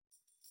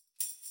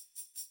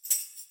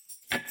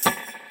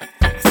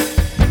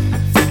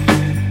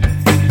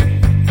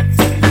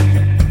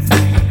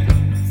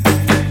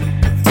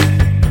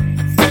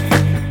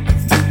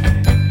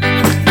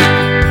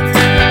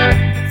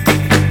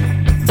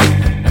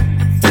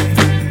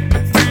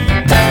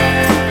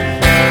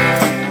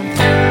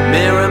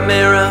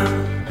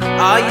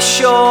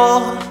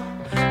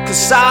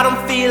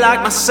feel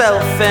like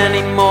myself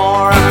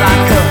anymore. I'm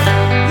like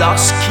a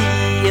lost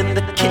key in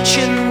the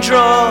kitchen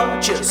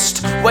drawer,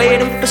 just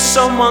waiting for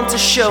someone to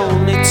show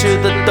me to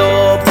the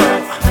door.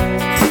 But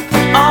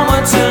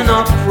onwards and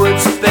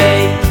upwards,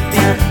 baby.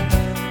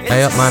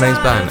 Hey up, my name's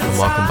Ben, and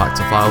welcome back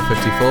to File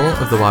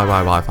 54 of the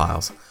YYY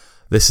Files.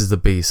 This is the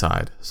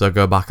B-side, so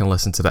go back and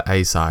listen to the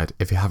A-side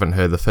if you haven't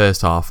heard the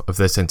first half of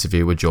this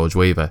interview with George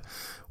Weaver,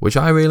 which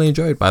I really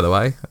enjoyed, by the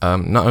way,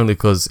 not only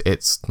because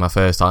it's my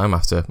first time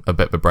after a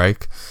bit of a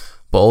break,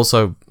 but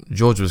also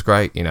George was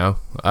great, you know,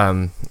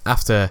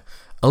 after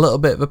a little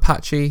bit of a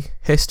patchy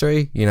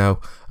history, you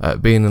know,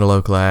 being in the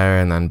local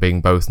area and then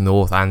being both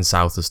north and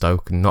south of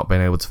Stoke and not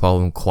being able to follow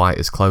them quite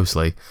as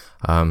closely.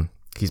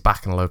 He's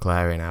back in the local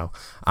area now,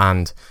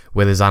 and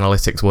with his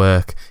analytics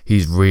work,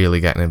 he's really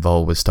getting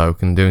involved with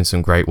Stoke and doing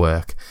some great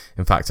work.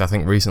 In fact, I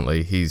think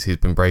recently he's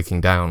been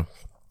breaking down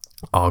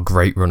our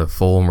great run of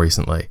form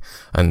recently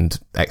and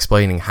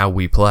explaining how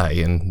we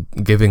play and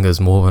giving us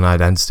more of an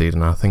identity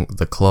than I think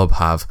the club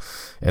have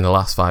in the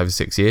last 5 or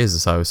 6 years or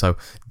so. So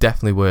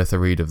definitely worth a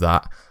read of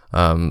that.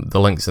 The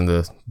links in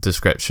the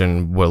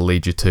description will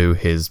lead you to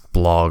his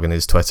blog and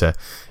his Twitter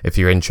if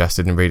you're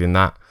interested in reading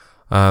that.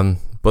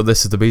 But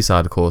this is the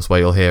B-side, of course, where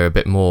you'll hear a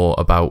bit more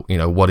about, you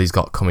know, what he's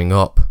got coming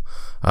up,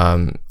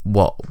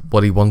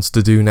 what he wants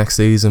to do next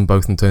season,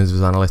 both in terms of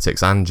his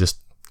analytics and just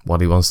what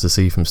he wants to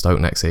see from Stoke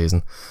next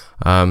season.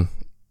 And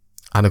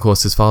of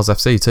course, his Files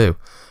FC too.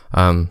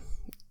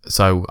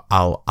 So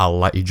I'll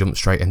let you jump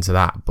straight into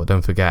that. But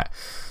don't forget,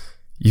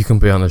 you can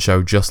be on the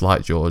show just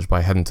like George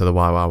by heading to the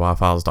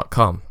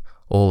YYYfiles.com.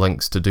 All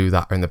links to do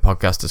that are in the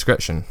podcast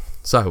description.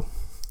 So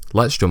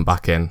let's jump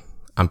back in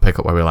and pick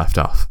up where we left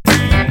off.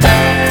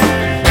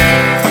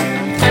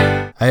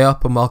 Hey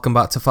up and welcome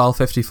back to File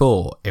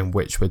 54, in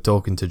which we're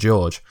talking to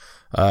George.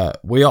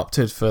 We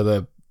opted for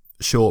the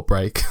short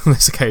break on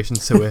this occasion,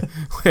 so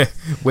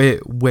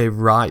we're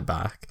right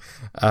back.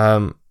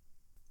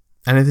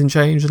 Anything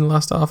changed in the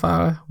last half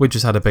hour? We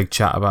just had a big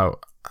chat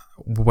about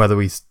whether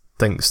we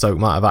think Stoke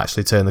might have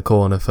actually turned the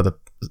corner for the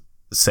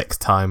 6th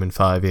time in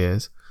 5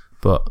 years,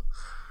 but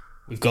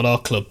we've got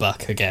our club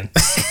back again.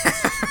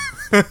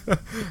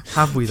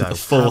 Have we though?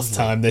 For the 4th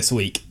time this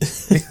week.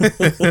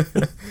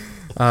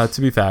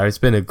 To be fair, it's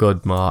been a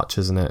good March,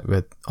 isn't it?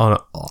 With on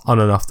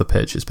and off the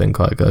pitch, it's been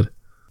quite good.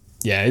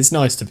 Yeah, it's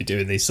nice to be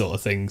doing these sort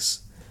of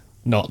things,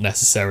 not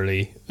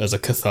necessarily as a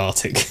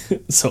cathartic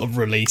sort of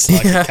release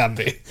like it can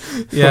be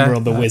when we're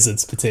on the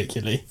Wizards,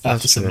 particularly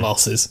after some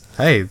losses.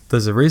 Hey,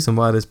 there's a reason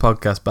why this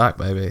podcast's back,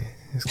 baby.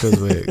 It's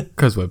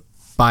because we're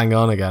bang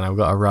on again. I've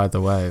got to ride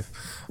the wave.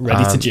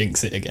 Ready to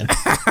jinx it again.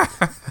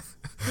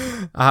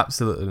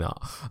 Absolutely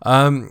not.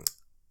 I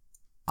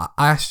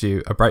asked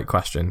you a break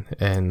question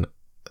in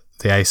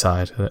the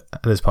A-side of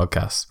this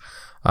podcast,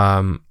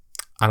 and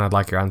I'd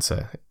like your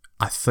answer.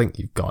 I think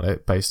you've got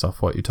it based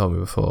off what you told me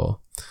before.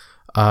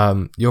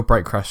 Your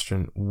break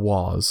question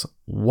was,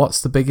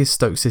 what's the biggest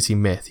Stoke City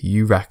myth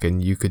you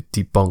reckon you could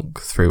debunk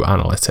through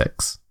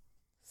analytics?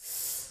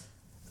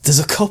 There's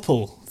a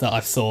couple that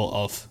I've thought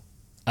of,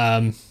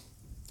 and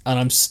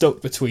I'm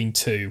stuck between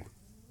two.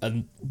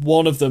 And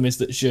one of them is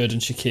that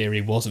Xherdan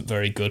Shaqiri wasn't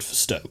very good for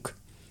Stoke,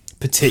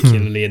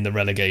 particularly in the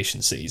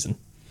relegation season.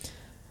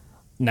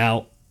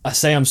 Now, I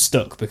say I'm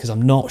stuck because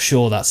I'm not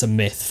sure that's a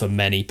myth for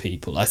many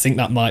people. I think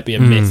that might be a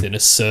myth in a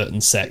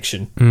certain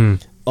section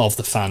of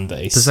the fan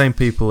base. The same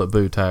people that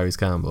boo Tyrese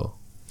Campbell.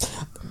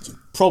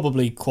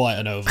 Probably quite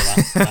an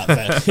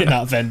overlap in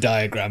that Venn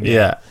diagram.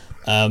 Yeah.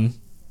 And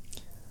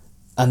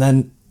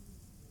then,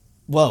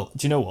 well,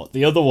 do you know what?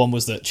 The other one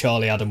was that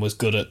Charlie Adam was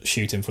good at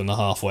shooting from the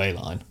halfway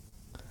line.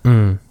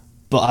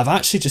 But I've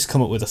actually just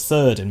come up with a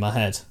third in my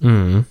head.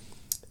 And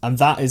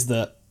that is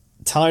that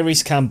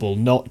Tyrese Campbell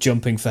not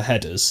jumping for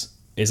headers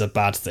is a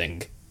bad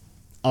thing.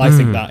 I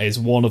think that is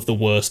one of the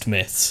worst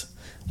myths,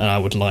 and I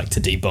would like to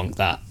debunk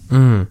that.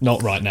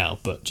 Not right now,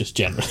 but just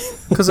generally.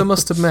 Because I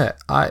must admit,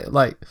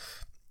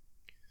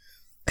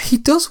 he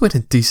does win a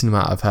decent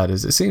amount of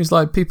headers. It seems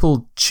like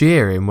people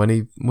cheer him when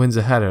he wins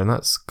a header, and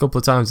that's a couple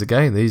of times a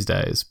game these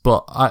days.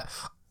 But a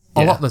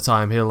lot of the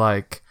time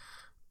he'll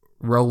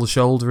roll the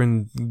shoulder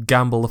and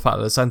gamble the fact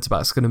that the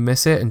centre-back's going to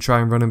miss it and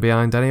try and run him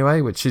behind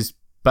anyway, which is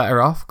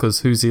better off because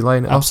who's he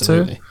laying it off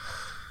to?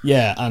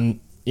 Yeah, and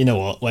you know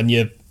what? When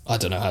I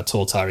don't know how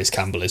tall Tyrese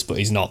Campbell is, but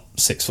he's not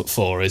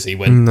 6'4", is he?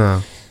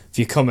 No. If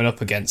you're coming up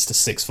against a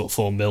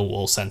 6'4"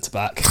 Millwall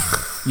centre-back,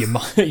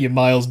 you're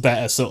miles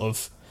better sort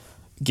of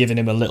giving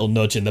him a little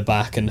nudge in the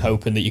back and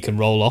hoping that you can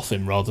roll off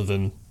him rather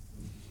than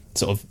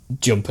sort of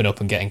jumping up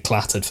and getting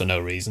clattered for no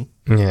reason.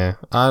 Yeah,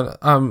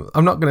 I'm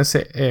not going to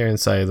sit here and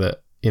say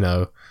that, you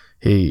know,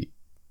 he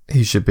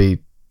should be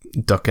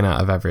ducking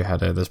out of every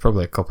header. There's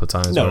probably a couple of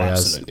times where he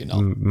has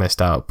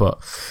missed out, but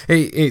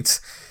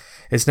it's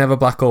never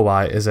black or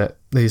white, is it?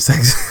 These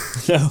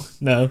things.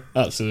 No,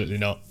 absolutely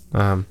not.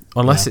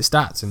 Unless it's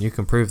stats, and you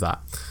can prove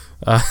that.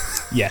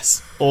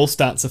 Yes, all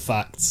stats are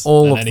facts,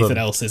 and anything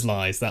else is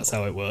lies. That's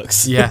how it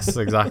works. Yes,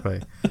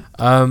 exactly.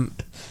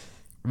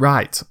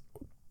 Right,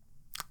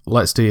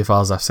 let's do your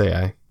Files FC,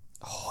 eh?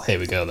 Oh, here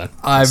we go then.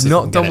 I've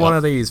not done one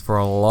of these for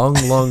a long,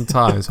 long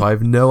time, so I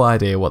have no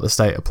idea what the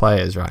state of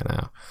play is right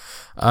now.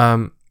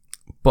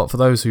 But for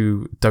those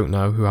who don't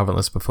know, who haven't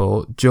listened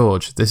before,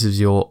 George, this is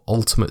your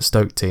ultimate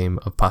Stoke team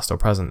of past or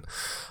present.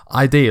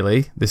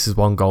 Ideally, this is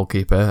one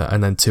goalkeeper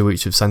and then two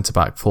each of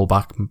centre-back,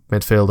 full-back,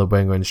 midfielder,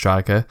 winger and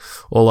striker.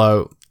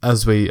 Although,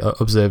 as we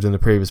observed in the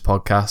previous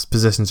podcast,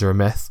 positions are a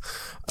myth.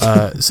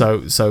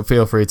 So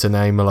feel free to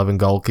name 11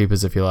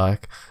 goalkeepers if you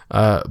like.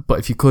 But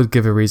if you could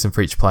give a reason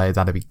for each player,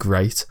 that'd be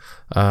great.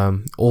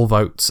 All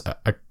votes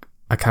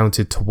are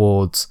counted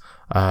towards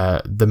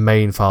the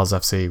main Files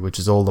FC, which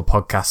is all the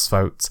podcast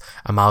votes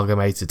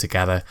amalgamated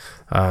together,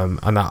 and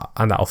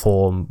that'll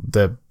form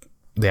the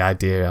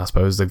idea, I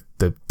suppose,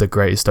 the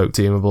greatest Stoke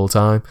team of all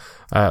time,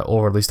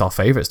 or at least our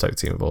favourite Stoke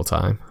team of all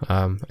time.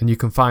 And you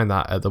can find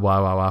that at the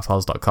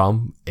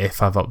www.files.com.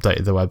 If I've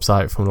updated the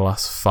website from the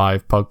last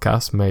 5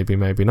 podcasts, maybe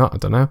not, I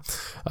don't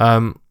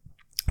know.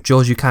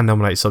 George, you can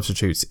nominate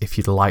substitutes if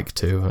you'd like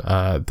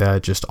to. They're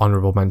just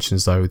honourable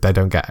mentions, though. They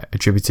don't get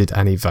attributed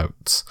any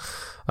votes.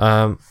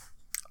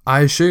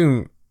 I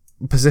assume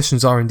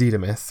positions are indeed a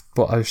myth,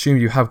 but I assume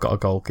you have got a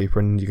goalkeeper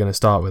and you're going to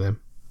start with him.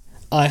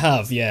 I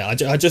have, yeah.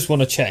 I just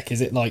want to check. Is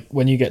it like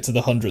when you get to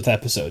the 100th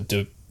episode,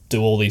 do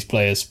all these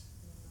players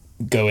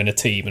go in a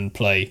team and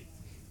play,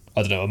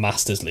 I don't know, a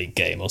Masters League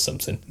game or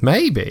something?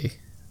 Maybe.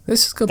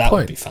 This is a good point. That would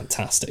point. be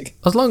fantastic.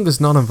 As long as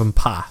none of them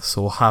pass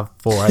or have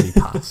already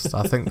passed,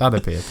 I think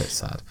that'd be a bit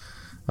sad.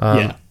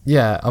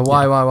 Yeah, a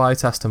YYY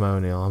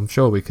testimonial. I'm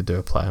sure we could do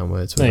a play on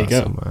words with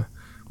that somewhere.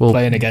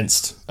 Playing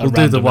against a We'll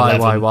do the 11.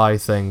 YYY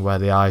thing where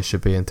the I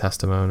should be in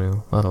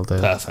testimonial. That'll do.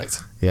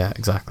 Perfect. Yeah,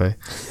 exactly.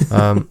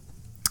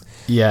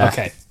 Yeah.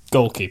 Okay,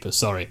 goalkeeper.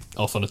 Sorry,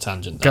 off on a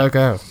tangent there.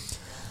 Go.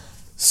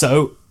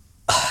 So,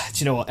 do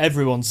you know what?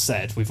 Everyone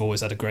said we've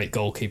always had a great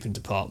goalkeeping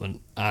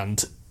department,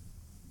 and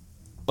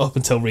up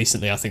until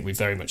recently, I think we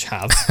very much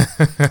have.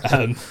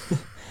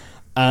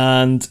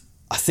 And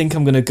I think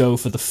I'm going to go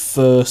for the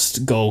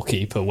first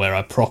goalkeeper where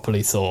I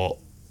properly thought,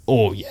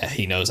 oh yeah,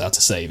 he knows how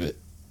to save it.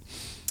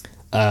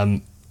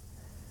 And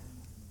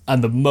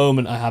the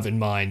moment I have in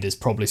mind is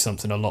probably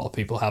something a lot of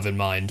people have in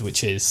mind,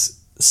 which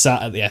is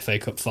sat at the FA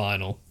Cup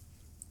final,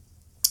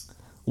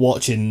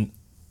 watching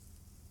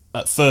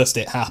at first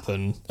it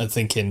happen and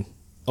thinking,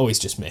 oh, he's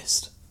just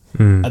missed.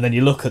 And then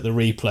you look at the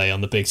replay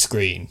on the big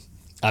screen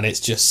and it's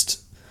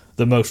just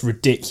the most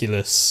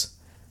ridiculous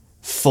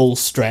full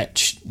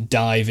stretch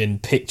diving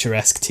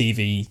picturesque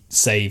TV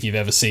save you've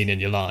ever seen in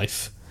your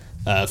life,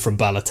 from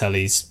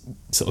Balotelli's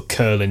sort of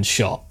curling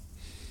shot.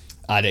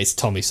 And it's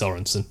Tommy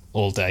Sorensen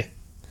all day.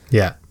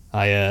 Yeah.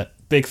 I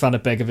big fan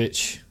of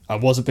Begovic. I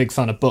was a big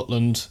fan of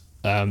Butland,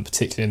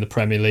 particularly in the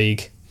Premier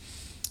League.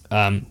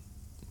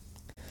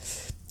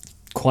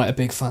 Quite a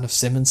big fan of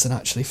Simonson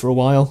actually for a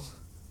while,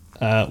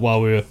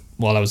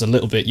 while I was a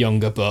little bit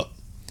younger. But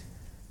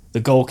the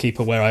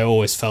goalkeeper where I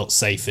always felt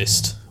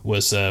safest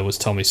was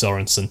Tommy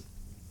Sorensen,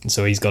 and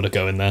so he's got to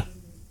go in there.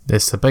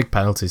 It's a big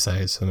penalty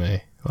saves for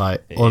me.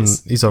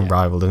 He's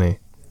unrivaled, isn't he?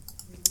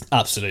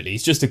 Absolutely,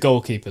 he's just a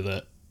goalkeeper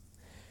that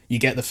you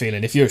get the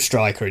feeling if you're a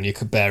striker and you're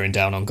bearing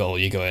down on goal,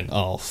 you're going,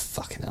 oh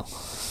fucking hell,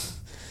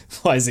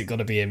 why is it got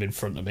to be him in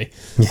front of me?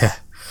 Yeah.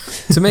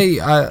 To me,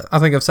 I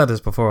think I've said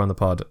this before on the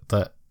pod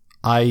that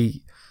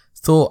I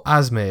thought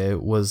Asmir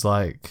was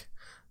like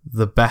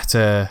the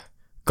better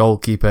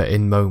goalkeeper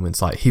in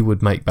moments. Like he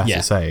would make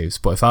better saves,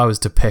 but if I was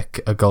to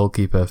pick a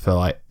goalkeeper for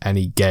like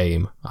any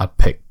game, I'd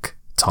pick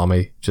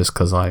Tommy just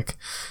because like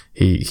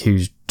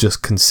he's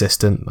just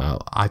consistent.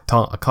 I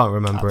can't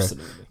remember it,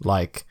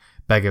 like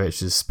Begovic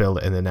has spilled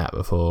it in the net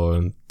before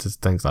and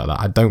just things like that.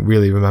 I don't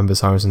really remember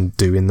Sorensen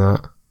doing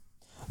that.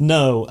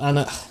 No, and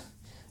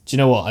do you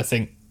know what? I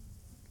think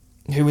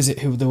who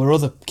there were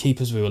other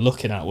keepers we were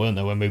looking at, weren't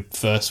there, when we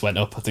first went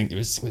up? I think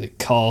was it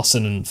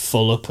Carson and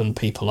Fullup and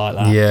people like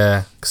that.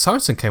 Yeah,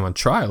 Sorensen came on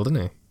trial,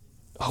 didn't he?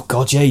 Oh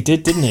god, yeah, he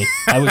did, didn't he?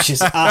 Which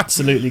is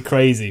absolutely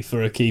crazy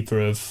for a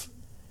keeper of.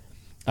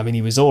 I mean,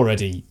 he was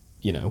already,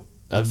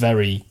 a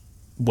very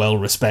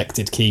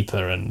well-respected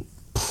keeper and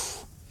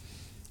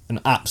an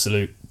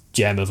absolute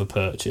gem of a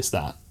purchase.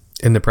 That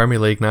in the Premier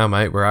League now,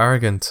 mate, we're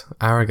arrogant.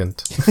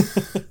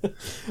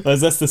 Well,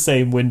 that's the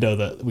same window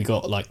that we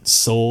got like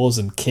Saws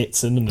and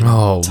Kitson and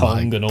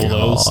Tongue and all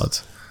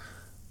those.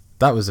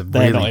 That was a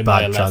really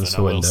bad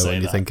transfer window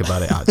when you think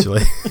about it,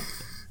 actually.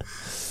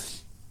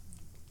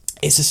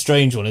 It's a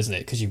strange one, isn't it?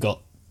 Because you've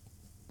got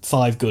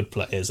 5 good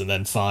players and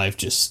then 5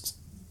 just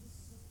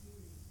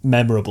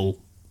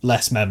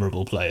less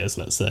memorable players,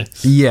 let's say.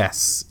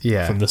 Yes,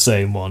 yeah. From the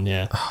same one,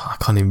 yeah. I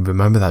can't even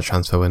remember that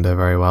transfer window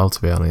very well,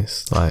 to be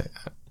honest. Like,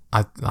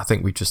 I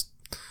think we just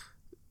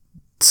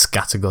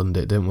scattergunned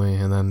it, didn't we?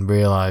 And then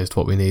realised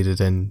what we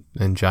needed in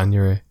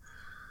January.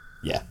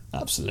 Yeah,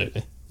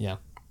 absolutely. Yeah.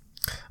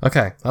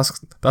 Okay, that's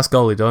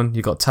goalie done.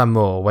 You got 10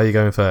 more. Where are you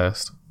going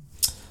first?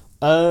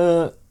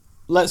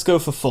 Let's go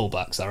for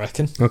fullbacks, I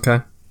reckon.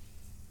 Okay.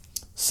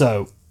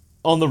 So,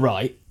 on the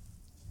right,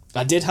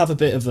 I did have a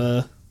bit of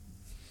a...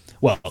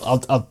 Well,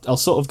 I'll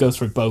sort of go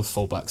through both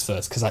fullbacks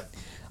first, because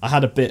I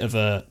had a bit of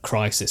a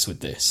crisis with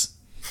this.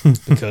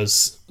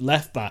 because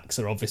left backs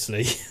are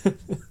obviously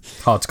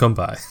hard to come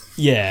by.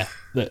 Yeah,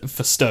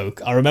 for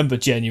Stoke. I remember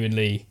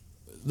genuinely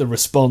the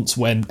response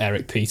when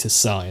Eric Peters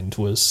signed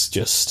was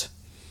just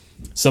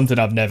something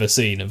I've never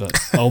seen. Of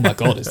oh my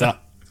god, is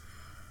that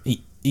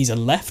he's a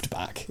left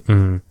back?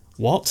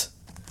 What?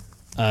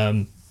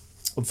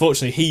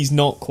 Unfortunately, he's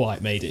not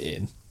quite made it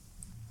in.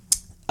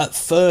 At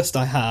first,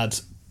 I had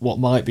what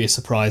might be a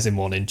surprising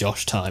one in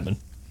Josh Tymon.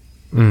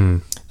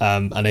 And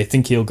I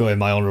think he'll go in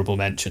my honourable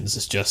mentions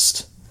as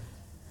just,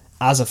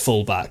 as a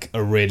fullback,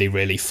 a really,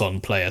 really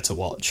fun player to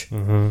watch.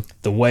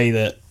 The way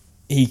that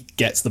he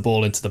gets the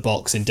ball into the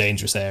box in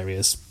dangerous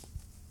areas,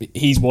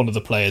 he's one of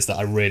the players that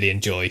I really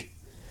enjoy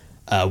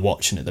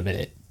watching at the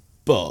minute.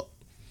 But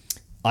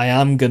I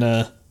am going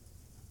to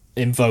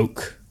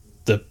invoke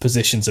the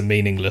positions are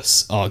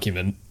meaningless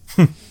argument.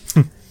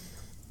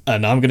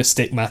 And I'm going to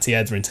stick Matty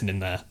Etherington in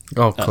there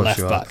at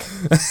left back.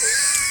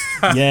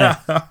 Yeah.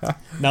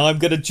 Now I'm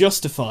going to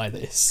justify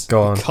this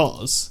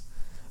because,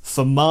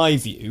 for my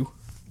view,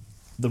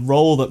 the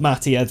role that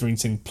Matty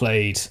Etherington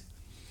played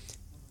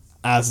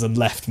as a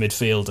left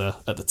midfielder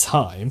at the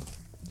time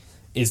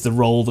is the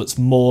role that's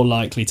more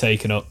likely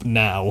taken up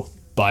now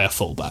by a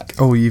fullback.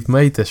 Oh, you've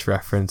made this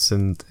reference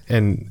in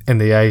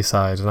the A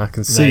side, and I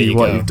can see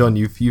what you've done.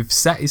 You've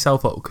set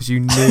yourself up because you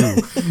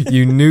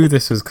knew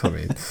this was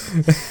coming.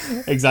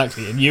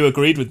 Exactly, and you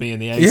agreed with me in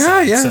the A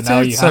side. Yeah. So now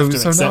you have to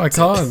accept no, I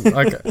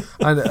can't.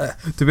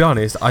 And to be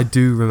honest, I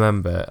do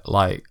remember.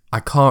 Like, I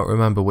can't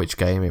remember which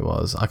game it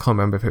was. I can't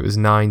remember if it was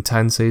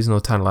 9-10 season or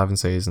 10-11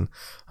 season.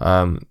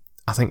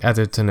 I think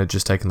Etherington had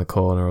just taken the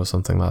corner or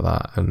something like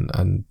that,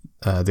 and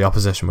the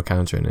opposition were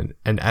countering,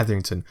 and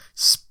Etherington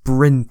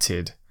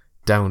sprinted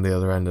down the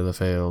other end of the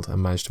field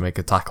and managed to make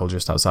a tackle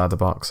just outside the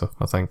box.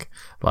 I think,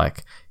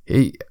 like,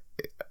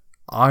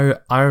 I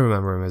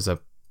remember him as a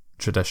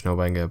traditional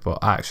winger, but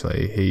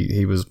actually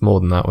he was more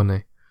than that,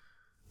 wasn't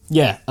he?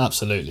 Yeah,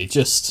 absolutely.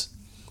 Just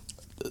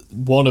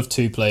one of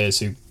two players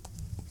who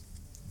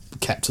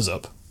kept us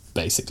up,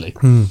 basically.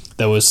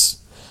 There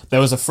was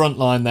a front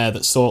line there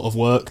that sort of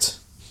worked.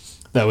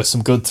 There were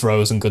some good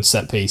throws and good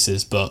set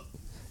pieces, but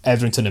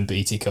Etherington and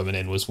Beattie coming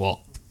in was what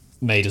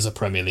made us a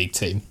Premier League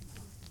team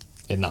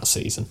in that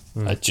season.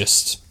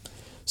 Just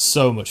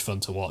so much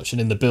fun to watch.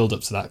 And in the build-up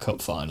to that cup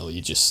final,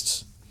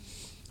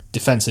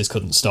 defences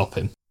couldn't stop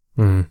him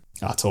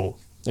at all.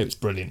 It was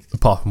brilliant.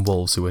 Apart from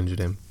Wolves, who injured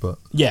him, but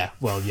yeah.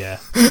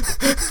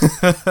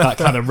 That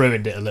kind of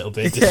ruined it a little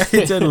bit. Yeah,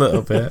 it did a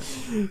little bit.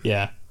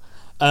 Yeah.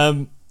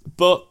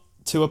 But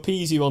to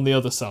appease you on the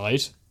other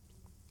side,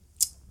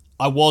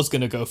 I was going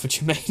to go for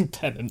Jermaine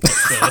Pennant at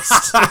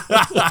first.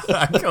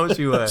 Of course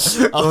you were.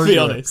 I'll be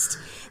honest.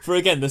 For,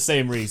 again, the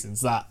same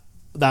reasons. That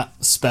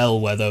spell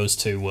where those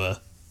two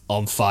were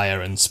on fire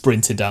and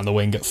sprinted down the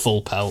wing at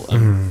full pelt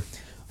and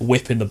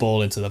whipping the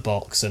ball into the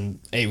box. And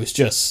it was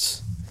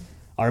just...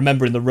 I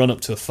remember in the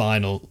run-up to a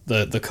final,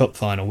 the cup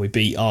final, we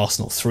beat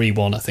Arsenal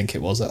 3-1, I think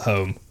it was, at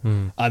home.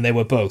 And they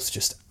were both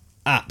just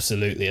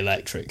absolutely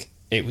electric.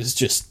 It was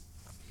just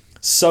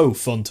so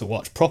fun to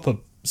watch. Proper...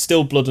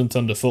 Still blood and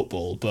thunder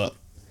football, but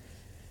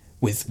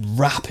with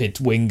rapid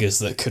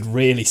wingers that could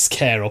really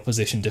scare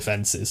opposition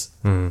defences.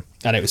 And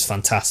it was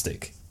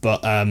fantastic.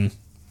 But I'm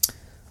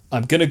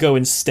going to go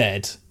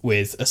instead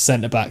with a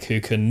centre-back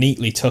who can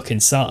neatly tuck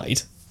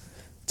inside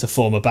to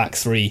form a back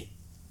three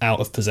out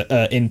of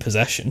in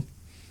possession.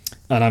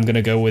 And I'm going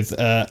to go with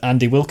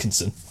Andy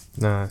Wilkinson.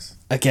 Nice.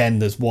 Again,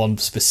 there's one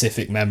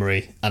specific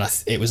memory, and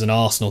it was an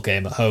Arsenal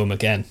game at home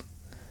again.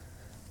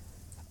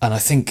 And I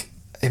think...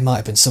 it might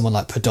have been someone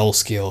like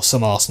Podolski or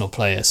some Arsenal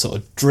player sort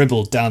of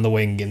dribbled down the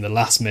wing in the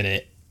last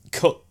minute,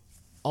 cut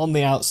on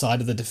the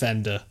outside of the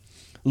defender,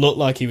 looked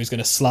like he was going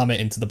to slam it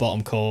into the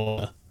bottom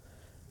corner,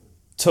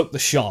 took the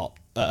shot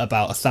at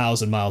about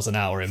 1,000 miles an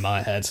hour in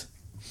my head,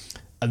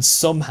 and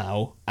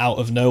somehow, out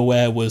of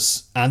nowhere,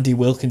 was Andy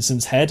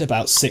Wilkinson's head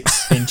about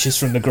 6 inches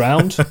from the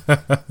ground,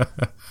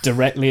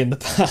 directly in the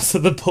path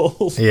of the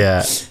ball.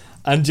 Yeah.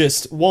 And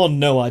just,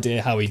 no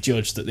idea how he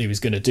judged that he was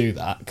going to do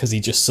that, because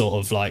he just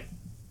sort of like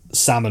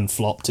salmon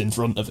flopped in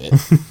front of it.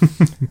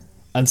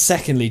 And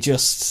secondly,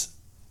 just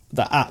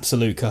the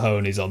absolute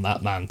cojones on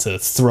that man to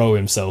throw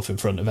himself in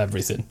front of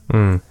everything.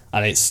 And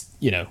it's,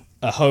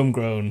 a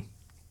homegrown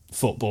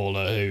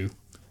footballer who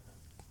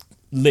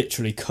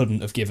literally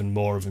couldn't have given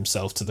more of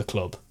himself to the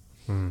club.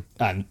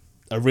 And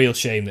a real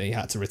shame that he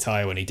had to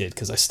retire when he did,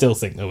 because I still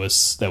think there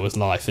was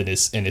life in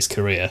his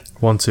career.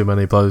 One too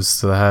many blows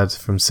to the head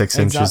from 6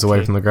 inches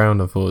away from the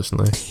ground,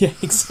 unfortunately. Yeah,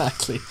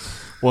 exactly.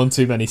 One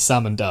too many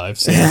salmon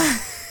dives. Yeah.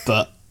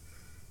 But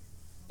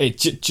it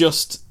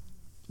just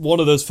one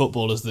of those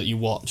footballers that you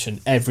watch,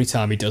 and every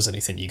time he does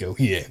anything, you go,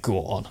 yeah,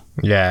 go on.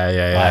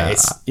 Yeah.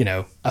 It's,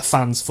 a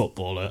fan's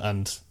footballer,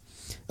 and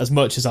as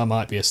much as I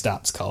might be a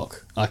stats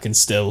cock, I can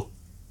still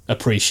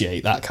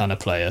appreciate that kind of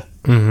player.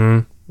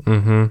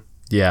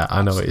 Yeah,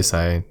 I know what you're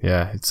saying.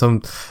 Yeah,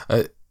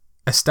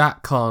 a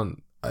stat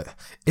can't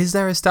is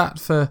there a stat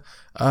for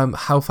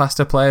how fast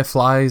a player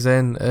flies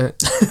in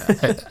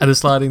at a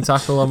sliding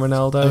tackle on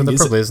Ronaldo? There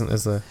probably isn't,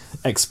 is there?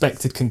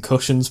 Expected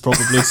concussions,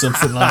 probably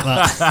something like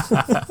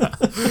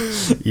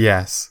that.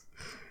 Yes.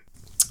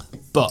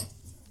 But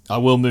I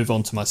will move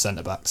on to my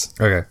centre-backs.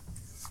 Okay.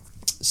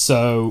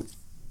 So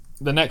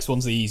the next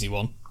one's the easy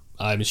one.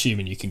 I'm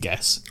assuming you can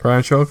guess.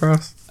 Ryan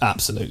Shawcross?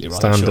 Absolutely right.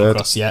 Standard.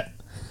 Shawcross, yeah.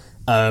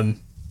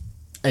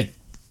 I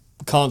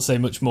can't say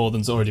much more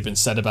than's already been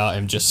said about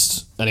him.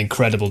 Just an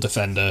incredible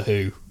defender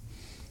who,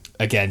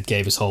 again,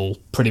 gave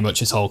pretty much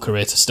his whole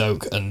career to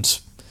Stoke and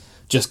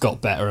just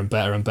got better and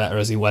better and better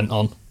as he went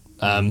on.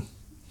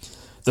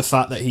 The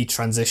fact that he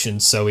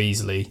transitioned so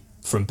easily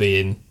from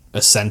being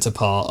a centre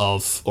part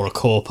of, or a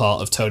core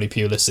part of Tony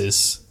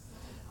Pulis's,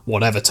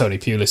 whatever Tony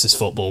Pulis's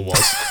football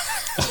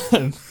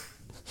was,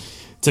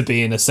 to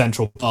being a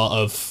central part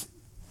of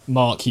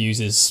Mark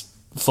Hughes's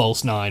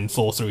false 9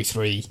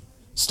 4-3-3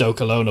 Stoke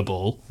Alona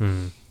ball.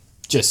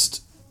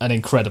 Just an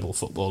incredible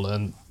footballer,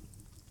 and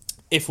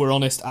if we're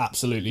honest,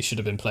 absolutely should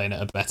have been playing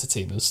at a better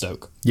team than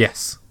Stoke.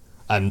 Yes.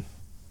 And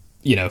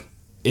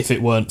if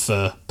it weren't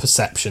for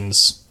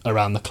perceptions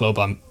around the club,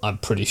 I'm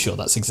pretty sure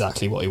that's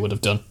exactly what he would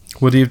have done.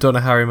 Would he have done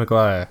a Harry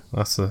Maguire?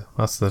 That's the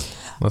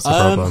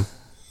problem.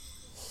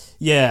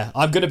 Yeah,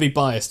 I'm going to be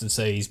biased and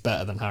say he's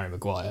better than Harry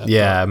Maguire.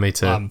 Yeah, me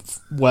too. I'm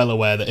well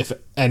aware that if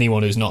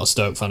anyone who's not a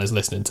Stoke fan is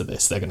listening to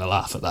this, they're going to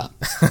laugh at that.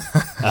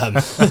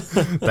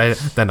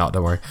 They're not,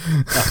 don't worry.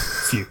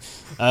 Phew.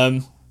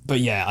 But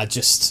yeah, I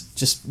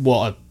just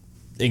what an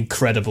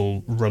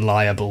incredible,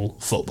 reliable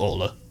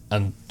footballer,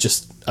 and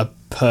just a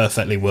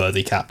perfectly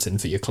worthy captain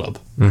for your club.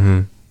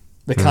 Mm-hmm.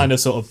 The kind of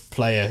sort of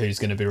player who's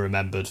going to be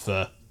remembered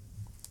for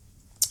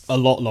a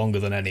lot longer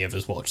than any of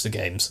us watch the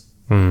games.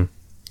 And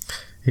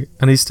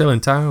he's still in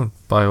town,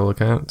 by all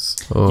accounts.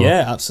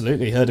 Yeah,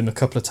 absolutely. Heard him a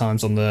couple of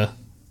times on the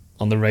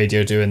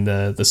radio doing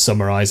the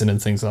summarising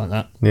and things like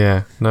that.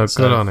 Yeah, no,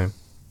 good on him.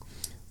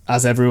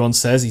 As everyone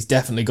says, he's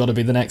definitely got to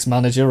be the next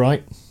manager,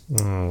 right?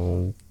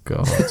 Oh,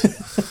 God.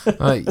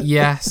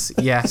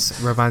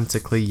 Yes,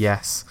 romantically,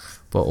 yes.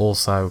 But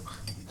also,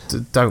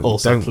 don't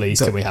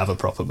please, can we have a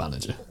proper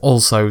manager?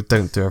 Also,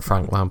 don't do a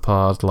Frank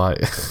Lampard,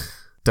 like...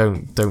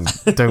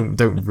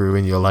 Don't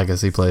ruin your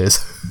legacy, players.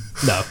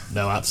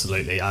 No,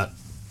 absolutely.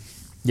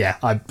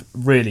 I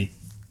really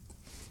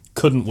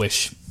couldn't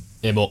wish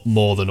him up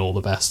more than all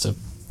the best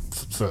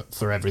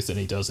for everything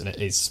he does, and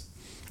it is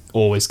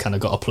always kind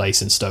of got a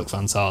place in Stoke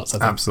fans' hearts, I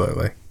think.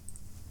 Absolutely.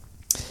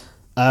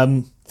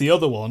 The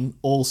other one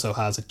also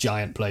has a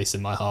giant place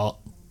in my heart,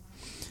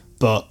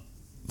 but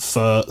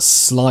for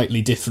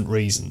slightly different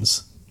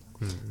reasons.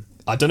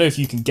 I don't know if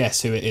you can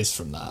guess who it is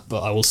from that,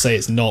 but I will say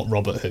it's not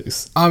Robert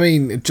Huth. I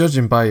mean,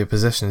 judging by your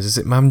positions, is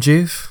it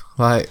Mamdouth?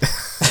 Like,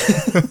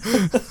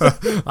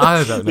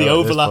 I don't know. The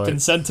overlapping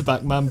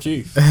centre-back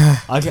Mamdouth.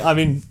 I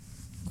mean,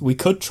 we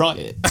could try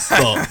it,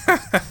 but...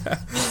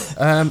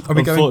 are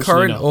we going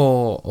current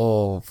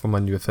or from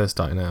when you were first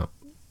starting out?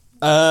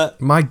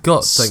 My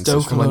gut thinks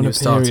it's from when you were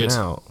starting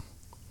out.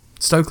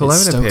 Stoke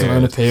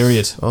Alona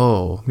period.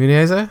 Oh,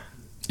 Muniesa?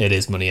 It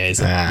is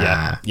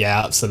Muniesa.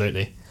 Yeah,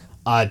 absolutely.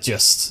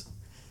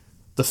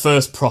 The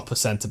first proper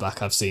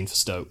centre-back I've seen for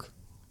Stoke.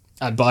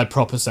 And by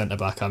proper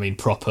centre-back, I mean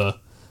proper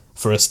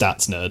for a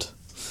stats nerd.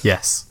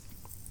 Yes.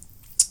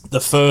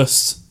 The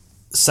first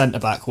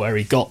centre-back where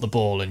he got the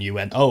ball and you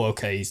went, oh,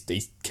 okay,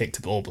 he's kicked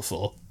a ball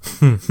before.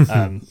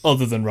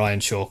 Other than Ryan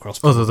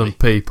Shawcross, probably. Other than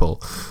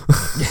people.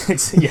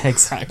 Yeah,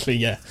 exactly,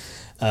 yeah.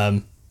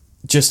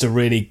 Just a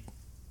really,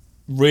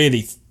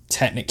 really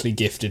technically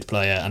gifted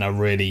player and a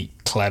really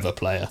clever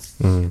player.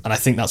 And I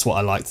think that's what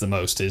I liked the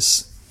most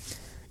is...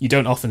 You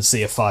don't often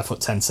see a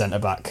 5'10"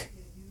 centre-back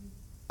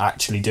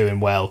actually doing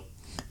well,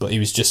 but he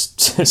was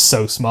just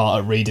so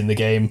smart at reading the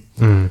game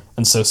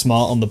and so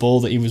smart on the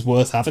ball that he was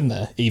worth having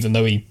there, even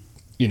though he,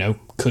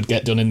 could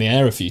get done in the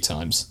air a few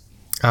times.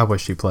 I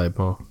wish he played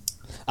more.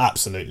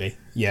 Absolutely,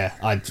 yeah.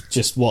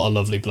 What a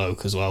lovely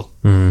bloke as well.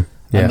 Yeah.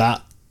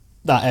 And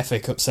that FA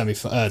Cup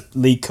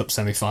League Cup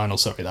semi-final,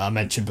 that I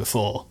mentioned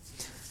before,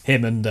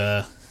 him and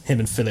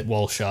Philip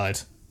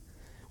Walshide,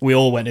 we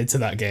all went into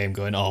that game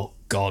going, oh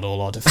God,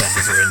 all our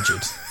defenders are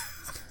injured.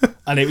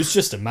 And it was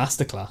just a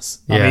masterclass.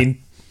 Yeah. I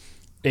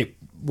mean,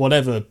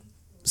 whatever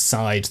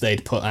side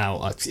they'd put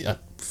out, I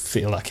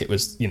feel like it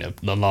was,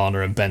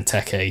 Lallana and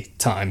Benteke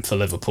time for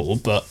Liverpool,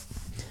 but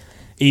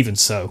even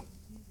so,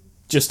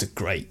 just a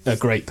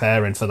great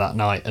pairing for that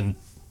night, and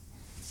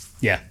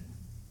yeah,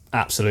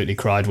 absolutely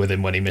cried with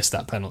him when he missed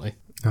that penalty.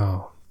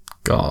 Oh,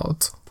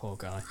 God. Poor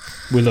guy.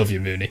 We love you,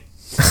 Mooney.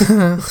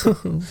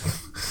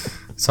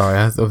 Sorry,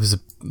 I thought it was a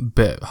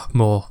bit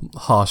more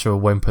harsh of a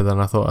whimper than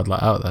I thought I'd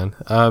let out then.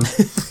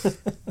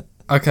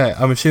 Okay,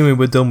 I'm assuming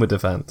we're done with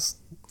defence.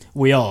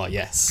 We are,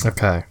 yes.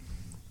 Okay.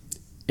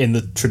 In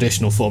the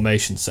traditional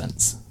formation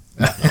sense.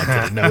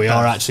 No, we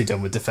are actually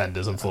done with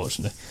defenders,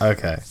 unfortunately.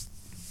 Okay,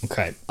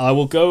 I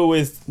will go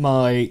with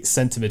my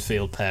centre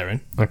midfield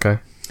pairing. Okay.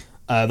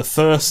 The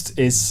first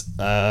is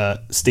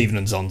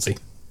Steven Nzonzi.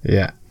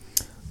 Yeah.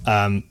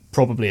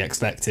 Probably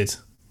expected.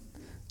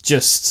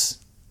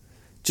 Just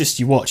just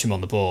you watch him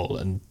on the ball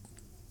and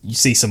you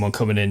see someone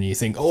coming in and you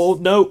think, oh,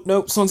 no,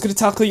 someone's going to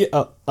tackle you.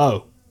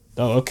 Oh,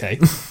 okay.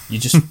 You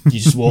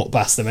just walk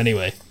past them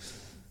anyway.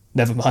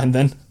 Never mind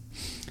then.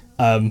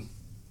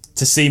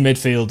 To see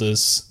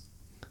midfielders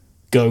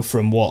go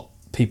from what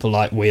people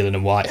like Whelan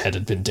and Whitehead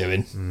had been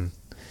doing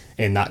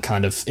in that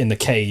kind of, in the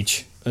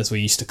cage, as we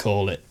used to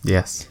call it.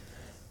 Yes.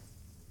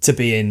 To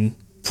being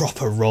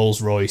proper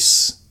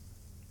Rolls-Royce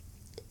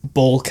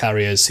ball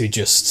carriers who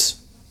just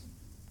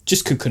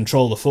could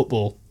control the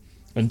football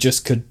and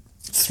just could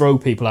throw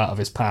people out of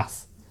his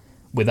path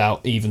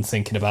without even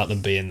thinking about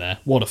them being there.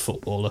 What a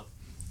footballer.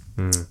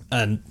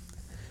 And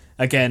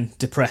again,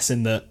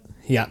 depressing that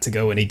he had to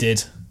go when he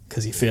did,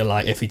 because you feel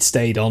like if he'd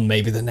stayed on,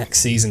 maybe the next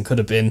season could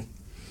have been...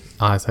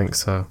 I think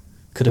so.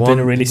 Could have been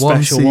a really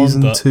special one. One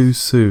season too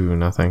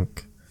soon, I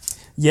think.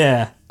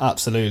 Yeah,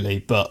 absolutely.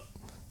 But,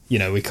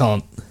 we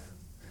can't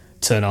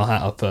turn our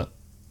hat up at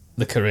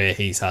the career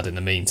he's had in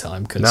the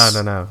meantime. Cause,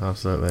 No,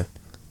 absolutely.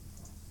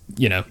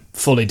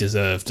 Fully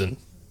deserved, and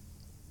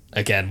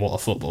again, what a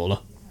footballer.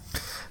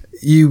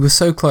 You were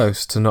so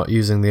close to not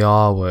using the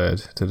R word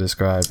to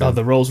describe him. Oh,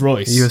 the Rolls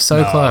Royce. You were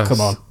so close.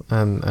 Come on.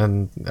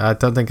 And I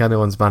don't think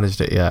anyone's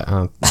managed it yet.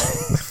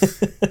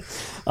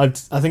 I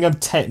think I'm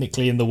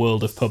technically in the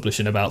world of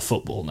publishing about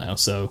football now,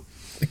 so...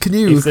 Can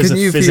you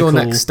for your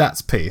next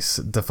stats piece,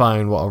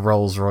 define what a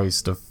Rolls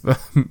Royce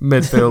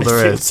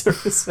midfielder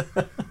is?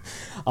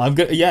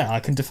 I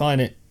can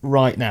define it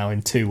right now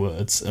in 2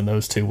 words, and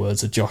those 2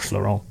 words are Josh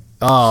Laurent.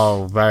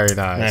 Oh, very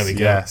nice. There we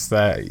go. Yes,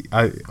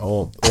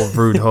 or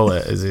Rude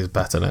Hullet as he's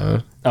better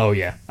known. Oh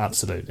yeah,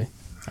 absolutely.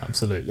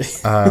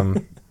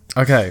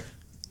 Okay,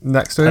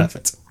 next to him.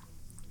 Perfect.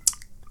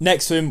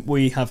 Next to him,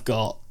 we have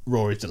got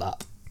Rory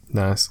Delap.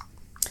 Nice.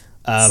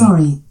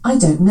 Sorry, I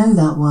don't know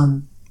that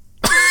one.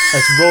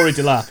 That's Rory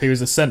Delap. He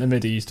was a centre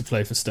mid who used to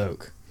play for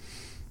Stoke.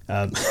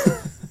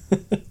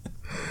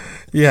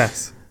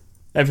 Yes.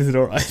 Everything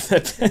all right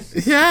there, Ben?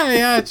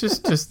 Yeah.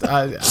 Just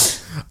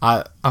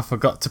I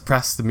forgot to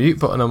press the mute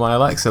button on my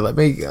Alexa. Let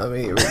me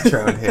reach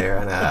around here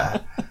and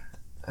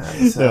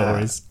no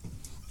worries.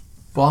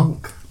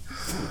 Bonk.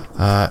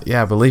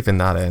 Yeah, we're leaving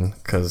that in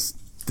because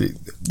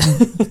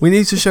we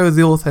need to show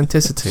the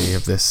authenticity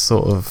of this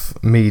sort of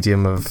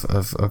medium of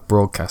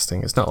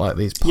broadcasting. It's not like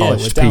these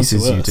polished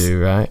pieces you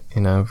do, right?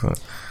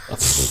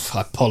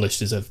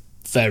 Polished is a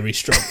very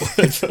strong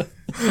word for...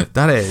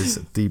 That is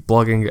the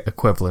blogging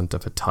equivalent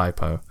of a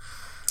typo.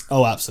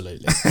 Oh,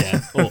 absolutely,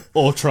 yeah.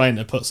 or trying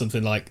to put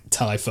something like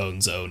Typhone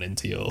Zone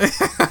into your...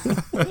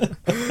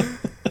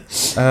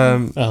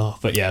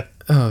 but yeah.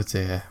 Oh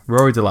dear.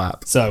 Rory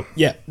Delap. So,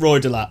 yeah,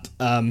 Rory Delap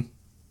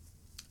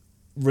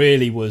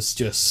really was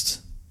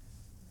just...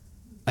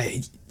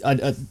 they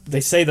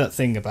say that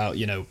thing about,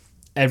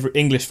 every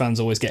English fans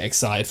always get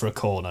excited for a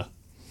corner,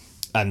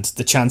 and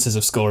the chances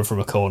of scoring from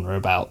a corner are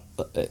about,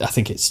 I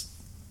think it's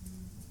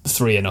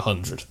 3 in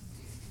 100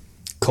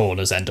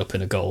 corners end up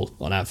in a goal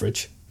on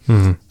average.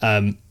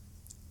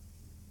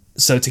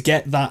 So to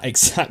get that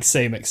exact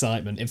same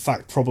excitement, in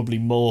fact probably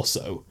more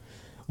so,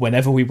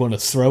 whenever we won a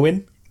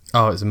throw-in,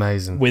 it's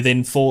amazing,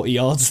 within 40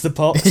 yards of the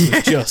box,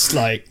 was just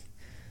like...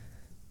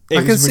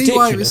 I can see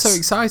why it was so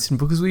exciting,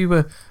 because we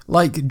were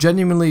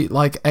genuinely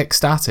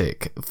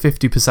ecstatic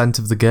 50%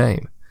 of the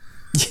game.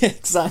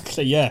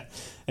 Yeah,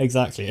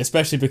 exactly.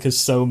 Especially because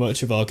so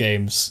much of our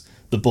games,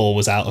 the ball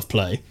was out of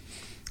play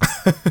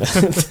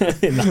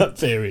in that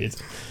period.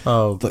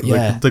 Oh, but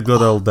yeah, the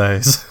good old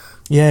days.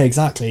 Yeah,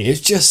 exactly. It's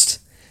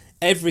just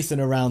everything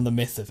around the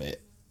myth of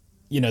it.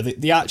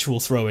 The actual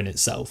throw-in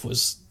itself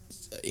was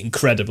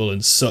incredible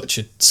and such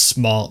a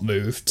smart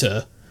move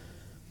to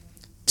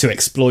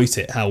exploit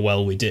it how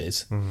well we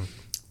did.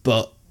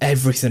 But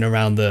everything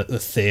around the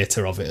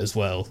theatre of it as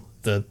well.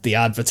 The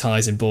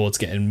advertising boards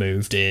getting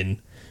moved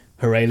in,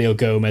 Aurelio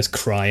Gomez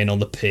crying on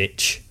the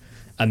pitch,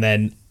 and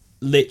then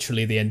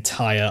literally the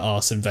entire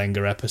Arsene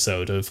Wenger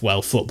episode of,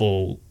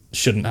 football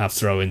shouldn't have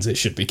throw-ins, it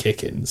should be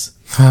kick-ins.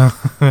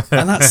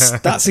 And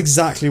that's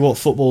exactly what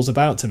football's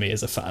about to me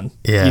as a fan.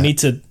 Yeah. You need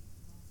to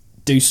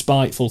do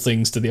spiteful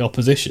things to the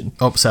opposition.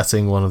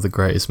 Upsetting one of the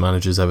greatest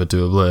managers ever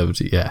to have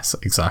lived. Yes,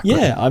 exactly.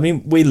 Yeah, I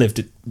mean, we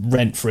lived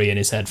rent-free in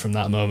his head from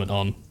that moment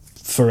on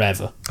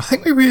forever. I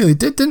think we really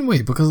did, didn't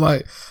we? Because,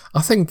 I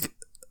think,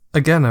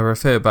 again, I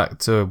refer back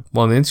to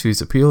one of the interviews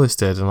that Pulis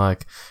did, and,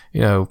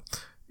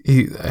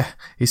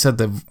 he said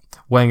that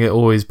Wenger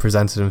always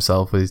presented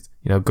himself with,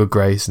 good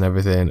grace and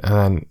everything, and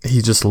then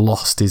he just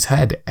lost his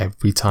head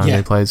every time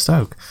they played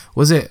Stoke.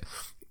 Was it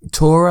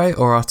Toure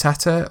or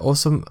Arteta or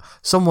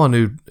someone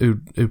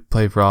who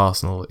played for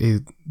Arsenal?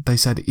 They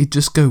said he'd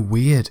just go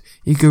weird.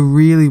 He'd go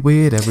really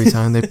weird every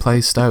time they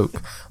play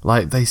Stoke.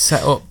 They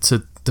set up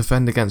to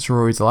defend against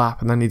Rory Delap,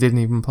 and then he didn't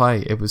even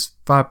play. It was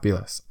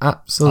fabulous,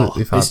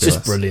 absolutely fabulous. It's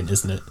just brilliant,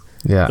 isn't it?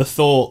 Yeah. The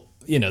thought,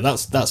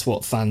 that's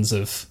what fans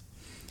of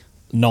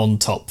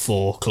non-top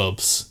 4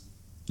 clubs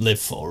live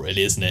for,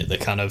 really, isn't it? The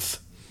kind of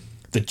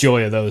the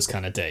joy of those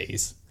kind of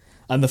days,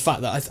 and the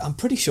fact that I'm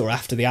pretty sure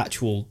after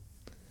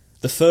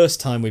the first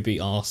time we beat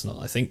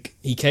Arsenal, I think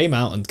he came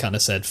out and kind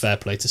of said fair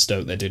play to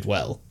Stoke, they did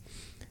well,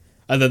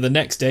 And then the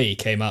next day he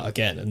came out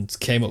again and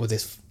came up with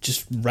this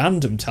just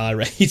random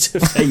tirade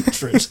of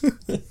hatred.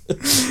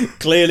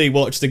 Clearly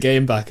watched the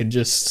game back and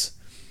just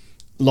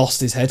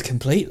lost his head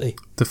completely.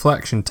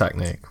 Deflection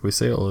technique. We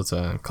see it all the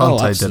time.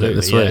 Conte did it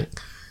this week.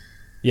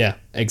 Yeah,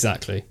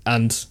 exactly.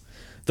 And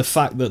the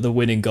fact that the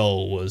winning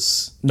goal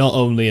was not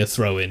only a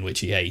throw-in,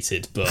 which he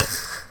hated, but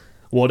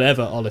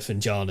whatever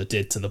Olifanjana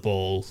did to the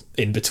ball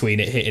in between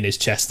it hitting his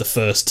chest the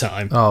first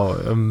time. Oh,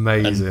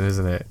 amazing,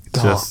 isn't it?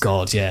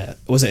 God, yeah.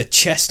 Was it a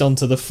chest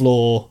onto the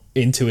floor,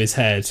 into his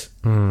head,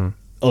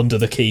 under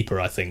the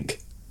keeper, I think?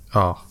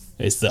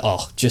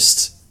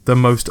 Just the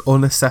most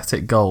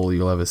unaesthetic goal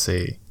you'll ever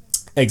see.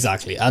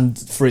 Exactly. And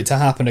for it to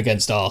happen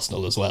against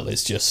Arsenal as well,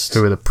 it's just...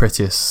 Who are the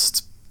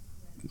prettiest...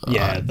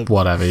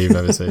 whatever you've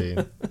ever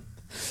seen.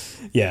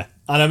 Yeah.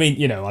 And I mean,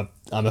 you know,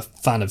 I'm a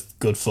fan of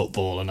good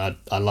football, and I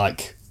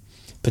like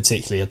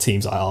particularly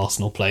teams like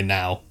Arsenal play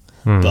now.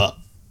 But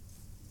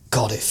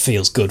God, it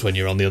feels good when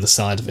you're on the other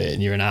side of it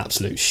and you're an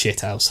absolute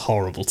shithouse,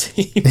 horrible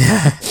team.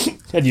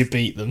 And you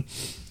beat them.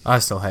 I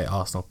still hate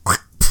Arsenal.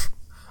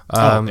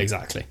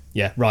 Exactly.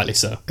 Yeah, rightly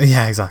so.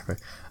 Yeah, exactly.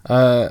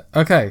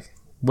 Okay,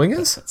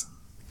 wingers?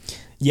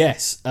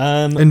 Yes.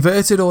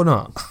 Inverted or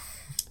not?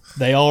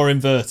 They are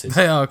inverted.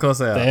 They are, of course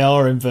they are. They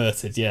are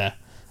inverted, yeah.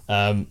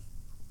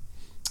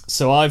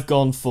 So I've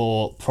gone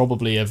for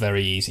probably a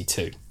very easy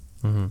two.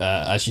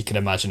 As you can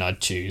imagine,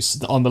 I'd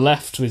choose. On the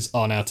left was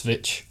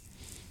Arnautovic,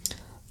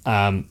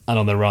 and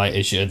on the right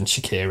is Xherdan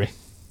Shaqiri.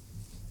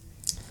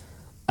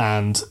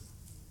 And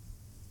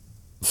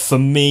for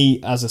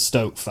me, as a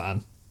Stoke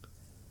fan,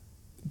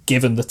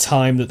 given the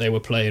time that they were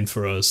playing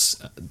for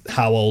us,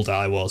 how old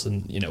I was,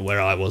 and you know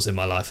where I was in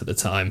my life at the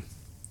time,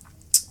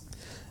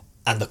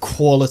 and the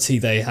quality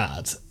they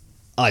had,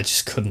 I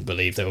just couldn't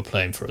believe they were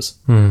playing for us.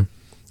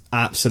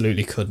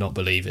 Absolutely could not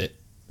believe it.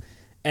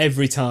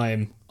 Every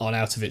time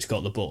Arnautovic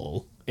got the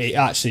ball, it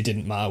actually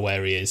didn't matter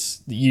where he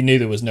is. You knew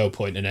there was no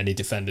point in any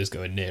defenders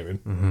going near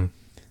him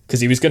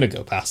because he was going to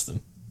go past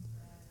them.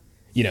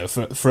 You know,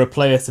 for a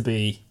player to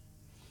be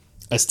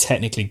as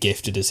technically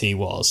gifted as he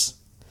was,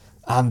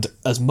 and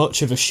as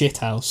much of a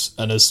shithouse,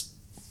 and as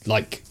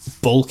like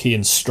bulky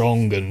and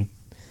strong, and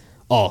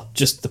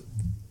just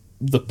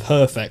the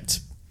perfect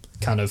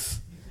kind of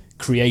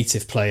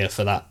creative player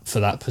for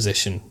that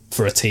position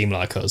for a team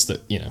like us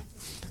that, you know,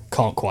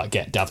 can't quite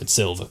get David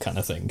Silva kind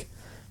of thing.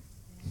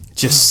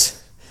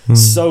 Just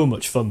so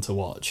much fun to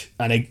watch,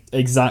 and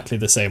exactly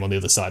the same on the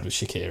other side with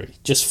Shaqiri.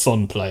 Just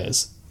fun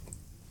players.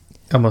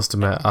 I must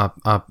admit,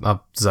 I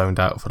zoned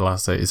out for the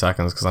last 80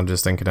 seconds because I'm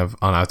just thinking of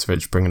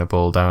Arnautovic bringing a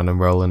ball down and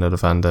rolling a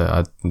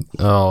defender.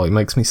 It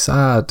makes me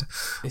sad.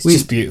 It's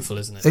just beautiful,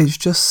 isn't it? It's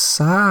just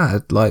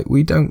sad. Like,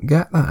 we don't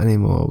get that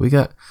anymore. We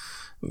get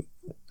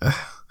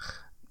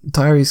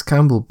Tyrese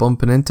Campbell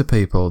bumping into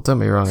people. Don't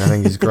get me wrong, I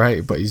think he's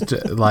great, but he's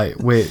just like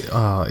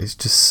it's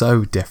just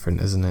so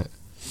different, isn't it?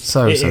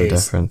 So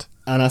different.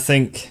 And I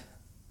think,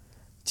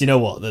 do you know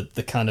what,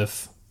 the kind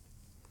of,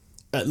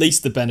 at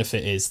least the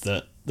benefit is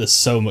that there's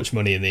so much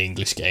money in the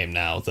English game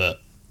now that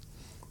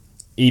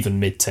even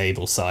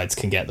mid-table sides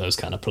can get those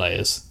kind of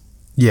players.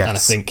 Yes. And I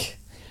think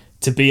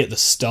to be at the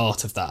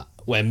start of that,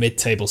 where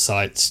mid-table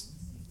sides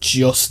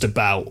just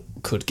about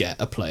could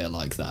get a player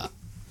like that,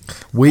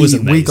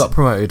 we got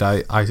promoted.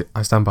 I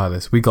stand by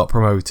this. We got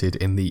promoted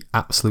in the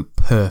absolute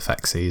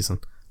perfect season.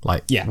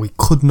 We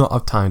could not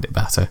have timed it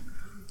better.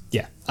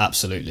 Yeah,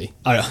 absolutely.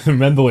 I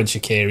remember when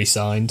Shaqiri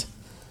signed,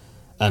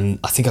 and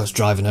I think I was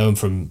driving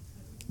home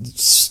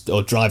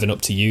driving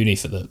up to uni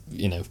for the,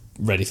 you know,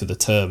 ready for the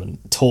term,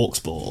 and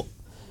TalkSport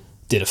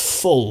did a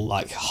full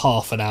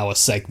half an hour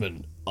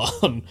segment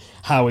on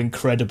how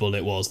incredible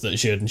it was that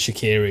Xherdan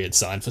Shaqiri had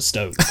signed for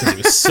Stoke, because it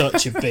was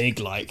such a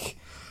big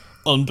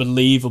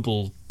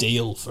unbelievable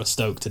deal for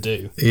Stoke to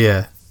do.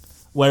 Yeah.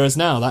 Whereas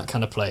now that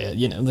kind of player,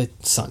 you know, they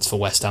signs for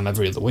West Ham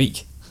every other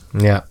week.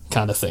 Yeah.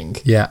 Kind of thing.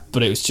 Yeah.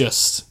 But it was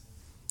just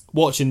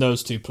watching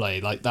those two play,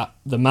 like that,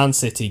 the Man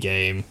City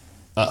game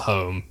at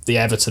home, the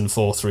Everton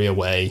 4-3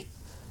 away,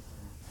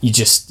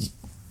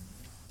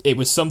 it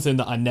was something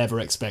that I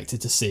never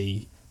expected to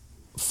see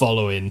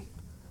following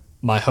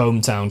my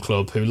hometown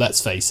club, who,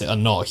 let's face it, are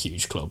not a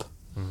huge club.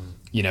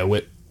 You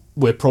know,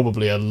 we're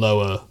probably a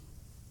lower,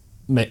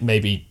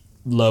 maybe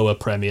lower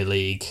Premier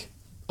League,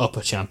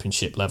 upper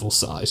Championship level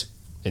side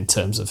in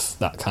terms of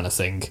that kind of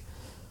thing.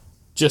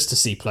 Just to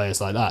see players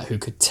like that who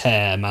could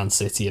tear Man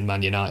City and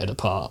Man United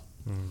apart,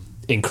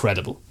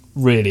 incredible.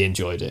 Really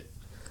enjoyed it.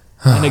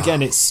 And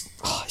again, it's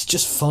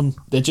just fun.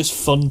 They're just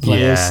fun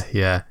players.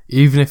 Yeah.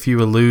 Even if you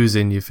were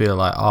losing, you feel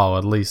like,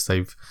 at least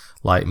they've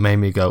made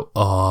me go,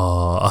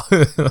 oh.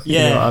 Yeah, you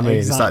know what I mean? Exactly.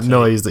 It's that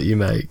noise that you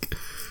make.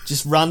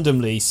 Just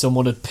randomly,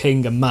 someone would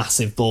ping a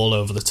massive ball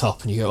over the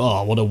top, and you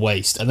go, what a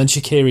waste. And then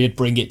Shaqiri would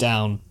bring it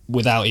down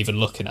without even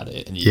looking at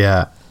it. And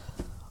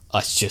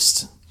it's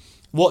just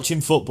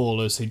watching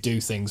footballers who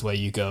do things where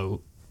you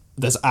go,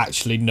 there's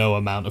actually no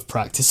amount of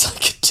practice I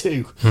could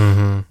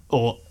do,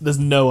 or there's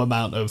no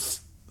amount of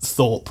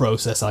thought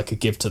process I could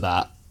give to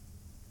that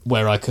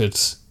where I could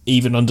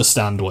even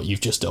understand what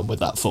you've just done with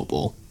that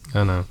football.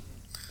 I know.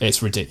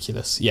 It's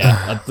ridiculous.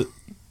 Yeah,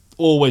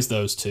 always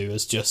those two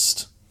as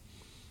just...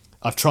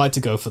 I've tried to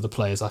go for the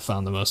players I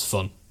found the most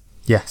fun.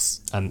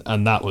 Yes. And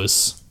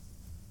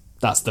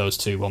that's those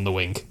two on the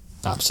wing.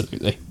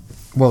 Absolutely.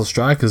 Well,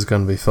 striker's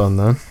going to be fun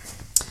then.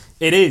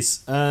 It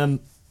is. One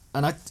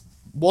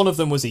of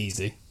them was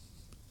easy.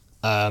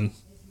 I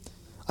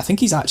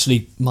think he's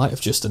actually might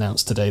have just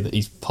announced today that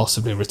he's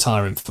possibly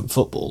retiring from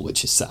football,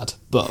 which is sad.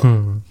 But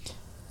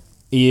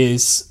he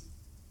is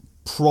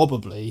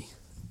probably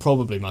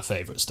my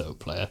favourite Stoke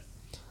player.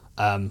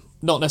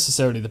 Not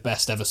necessarily the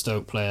best ever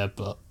Stoke player,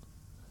 but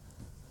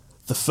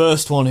the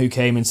first one who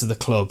came into the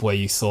club where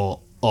you thought,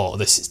 oh,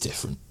 this is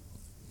different.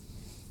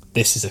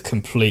 This is a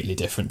completely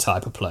different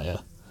type of player.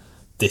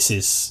 This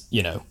is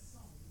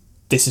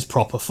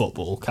proper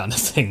football kind of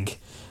thing.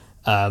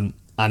 And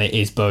it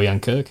is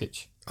Bojan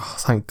Krkić. Oh,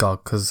 thank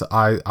God, because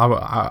I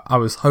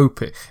was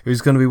hoping it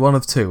was going to be one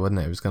of two,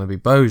 wasn't it? It was going to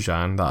be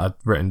Bojan that I'd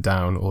written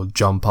down, or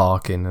John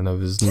Parkin, and there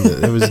was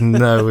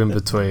no in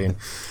between.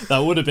 That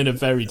would have been a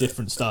very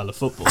different style of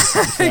football.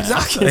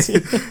 Exactly.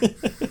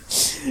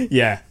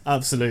 Yeah,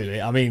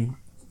 absolutely. I mean,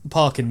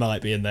 Parkin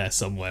might be in there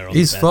somewhere on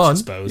He's the bench, fun. I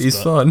suppose.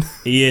 He's fun.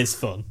 He is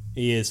fun.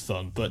 He is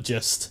fun. But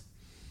just,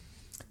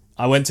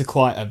 I went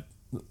to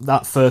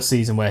that first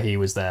season where he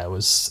was there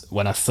was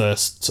when I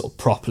first sort of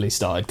properly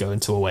started going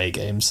to away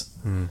games.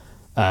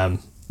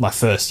 My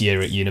first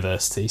year at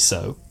university,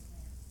 so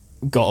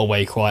got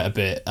away quite a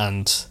bit.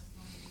 And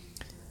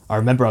I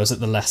remember I was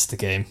at the Leicester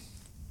game.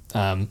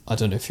 I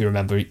don't know if you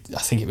remember.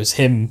 I think it was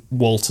him,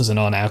 Walters, and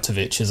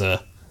Arnautovic as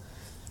a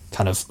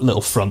kind of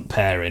little front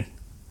pairing.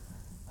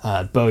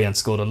 Bojan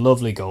scored a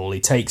lovely goal. He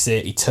takes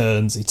it, he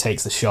turns, he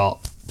takes the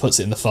shot, puts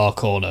it in the far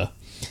corner,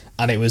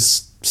 and it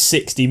was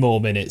 60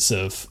 more minutes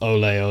of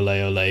ole, ole,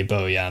 ole,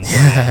 Bojan.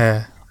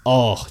 Yeah.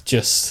 Oh,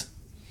 just...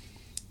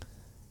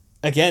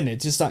 Again,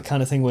 it's just that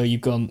kind of thing where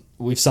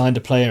we've signed a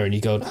player and you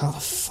go, how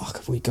the fuck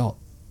have we got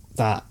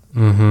that?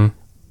 Mm-hmm.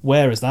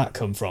 Where has that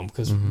come from?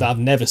 Because I've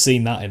never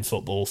seen that in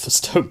football for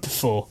Stoke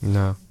before.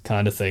 No.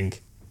 Kind of thing.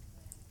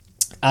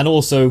 And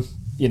also,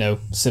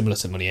 similar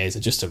to Muniesa,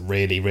 just a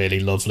really, really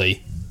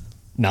lovely,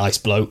 nice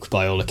bloke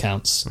by all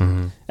accounts.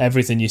 Mm-hmm.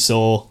 Everything you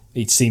saw,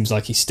 it seems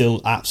like he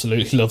still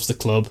absolutely loves the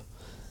club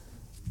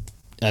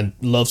and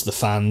loves the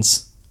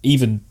fans.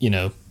 Even,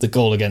 the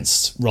goal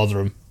against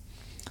Rotherham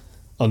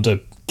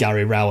under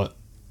Gary Rowett.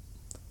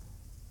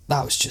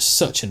 That was just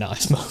such a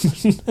nice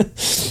moment.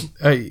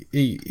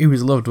 He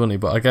was loved, wasn't he?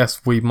 But I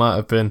guess we might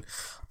have been,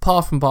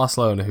 apart from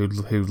Barcelona, who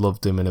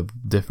loved him in a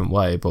different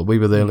way, but we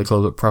were the only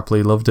club that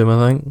properly loved him,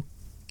 I think.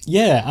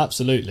 Yeah,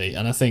 absolutely.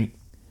 And I think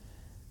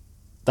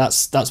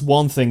that's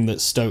one thing that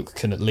Stoke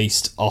can at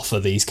least offer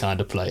these kind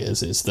of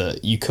players, is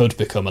that you could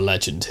become a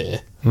legend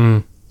here,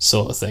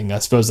 sort of thing. I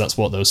suppose that's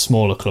what those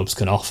smaller clubs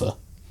can offer.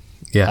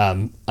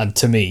 Yeah. And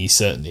to me, he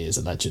certainly is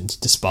a legend,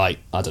 despite,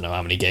 I don't know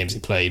how many games he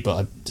played,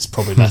 but it's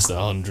probably less than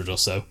 100 or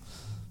so.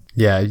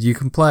 Yeah, you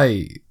can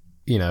play,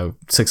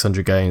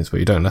 600 games, but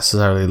you don't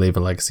necessarily leave a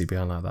legacy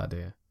behind like that, do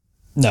you?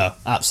 No,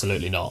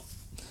 absolutely not.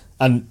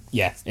 And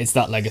yeah, it's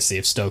that legacy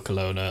of Stoke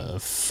Alona,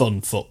 of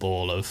fun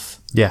football, of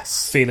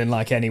feeling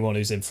like anyone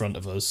who's in front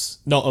of us,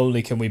 not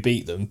only can we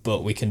beat them,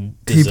 but we can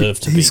deserve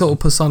to beat them. He sort of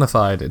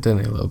personified it,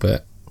 didn't he, a little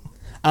bit?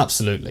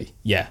 Absolutely,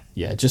 yeah.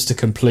 Just a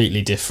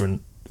completely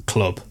different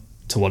club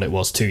to what it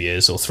was 2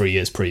 years or 3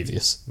 years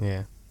previous.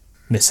 Yeah.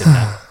 Miss him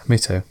now. Me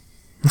too.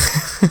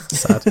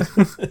 Sad.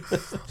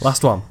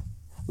 Last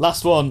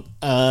one.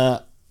 There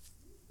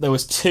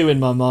was two in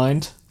my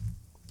mind.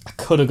 I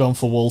could have gone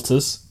for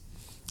Walters,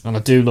 and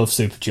I do love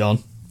Super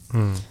John.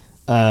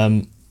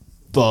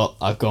 But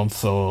I've gone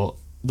for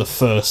the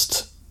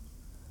first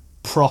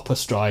proper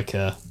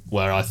striker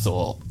where I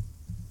thought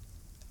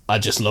I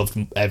just loved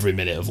every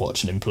minute of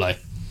watching him play.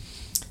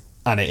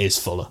 And it is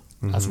Fuller,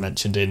 as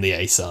mentioned in the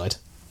A side.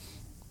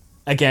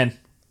 Again,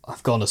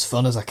 I've gone as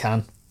fun as I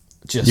can.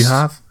 You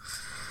have?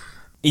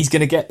 He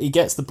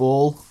gets the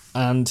ball,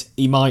 and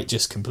he might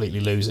just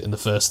completely lose it in the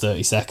first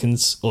 30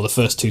 seconds, or the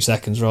first 2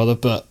 seconds rather,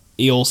 but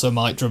he also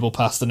might dribble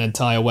past an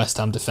entire West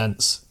Ham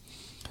defence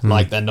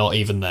like they're not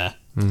even there.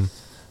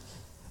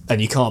 And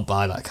you can't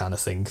buy that kind of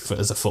thing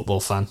as a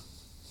football fan.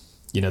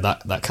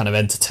 That kind of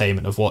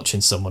entertainment of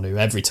watching someone who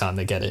every time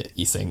they get it,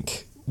 you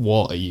think,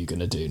 what are you going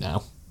to do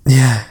now?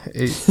 Yeah,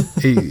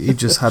 he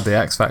just had the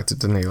X factor,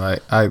 didn't he?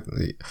 Like,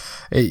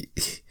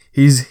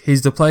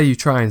 he's the player you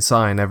try and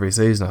sign every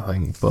season, I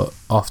think, but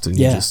often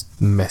you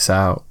just miss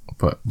out.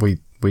 But we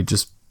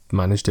just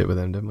managed it with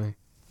him, didn't we?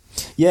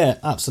 Yeah,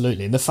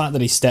 absolutely. And the fact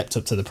that he stepped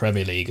up to the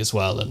Premier League as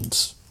well,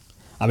 and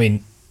I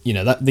mean,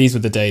 these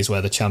were the days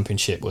where the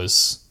Championship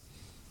was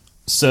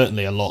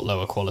certainly a lot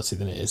lower quality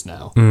than it is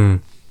now.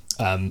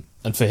 And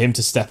for him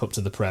to step up to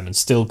the Prem and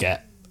still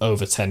get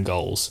over 10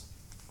 goals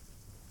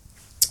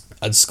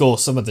and score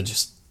some of the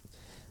just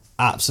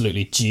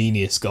absolutely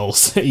genius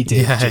goals that he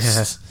did.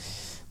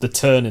 The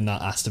turn in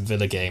that Aston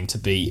Villa game to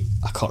beat,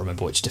 I can't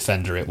remember which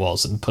defender it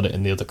was, and put it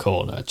in the other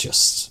corner.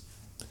 Just,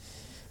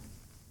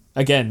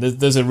 again,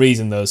 there's a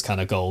reason those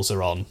kind of goals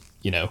are on,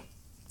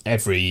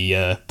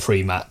 every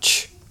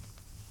pre-match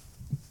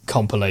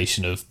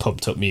compilation of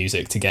pumped up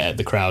music to get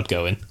the crowd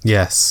going.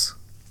 Yes.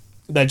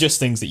 They're just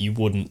things that you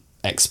wouldn't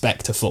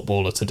expect a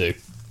footballer to do.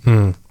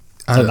 And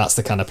that's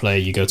the kind of player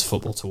you go to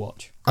football to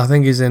watch. I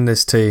think he's in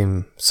this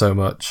team so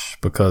much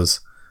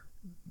because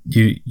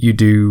you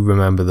do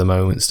remember the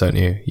moments, don't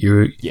you?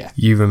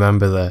 You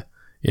remember the,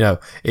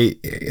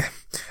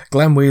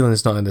 Glenn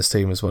Whelan's not in this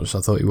team as much as I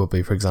thought he would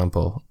be, for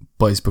example,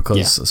 but it's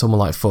because someone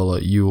like Fuller,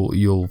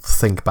 you'll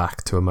think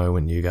back to a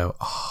moment and you go,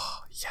 oh,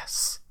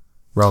 yes,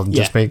 rather than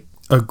just being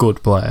a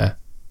good player.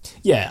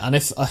 Yeah, and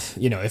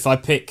if I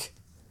pick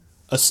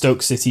a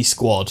Stoke City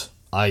squad,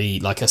 i.e.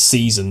 like a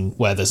season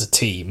where there's a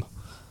team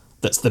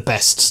that's the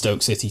best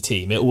Stoke City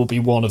team, it will be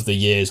one of the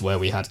years where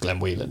we had Glenn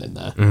Whelan in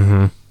there.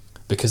 Mm-hmm.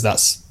 Because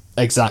that's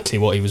exactly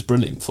what he was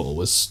brilliant for,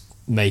 was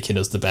making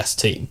us the best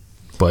team.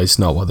 But it's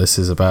not what this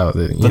is about.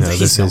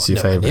 This is your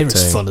favourite team. He's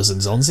not as fun as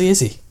Nzonzi,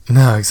 is he?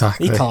 No,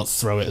 exactly. He can't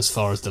throw it as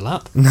far as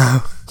Delap.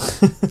 No.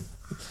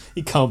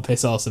 He can't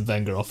piss Arsene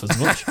Wenger off as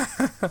much.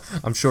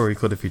 I'm sure he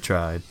could if he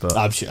tried. But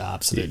I'm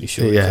absolutely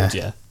sure he could,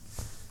 yeah.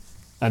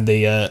 And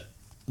the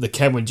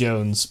Kenwyne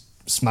Jones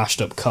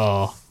smashed up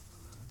car,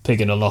 pig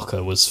in a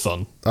locker was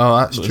fun. Oh,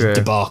 that's true.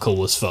 Debacle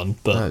was fun.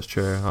 But that's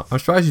true. I'm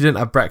surprised you didn't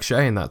have Breck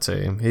Shea in that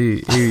team.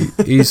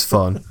 He's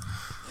fun.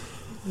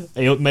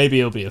 Maybe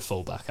he'll be a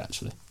fullback,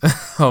 actually.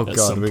 Oh,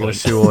 God, we're going to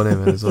shoehorn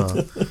him in as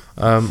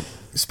well.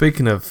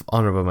 Speaking of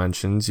honourable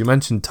mentions, you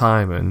mentioned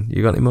Timon.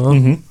 You got any more?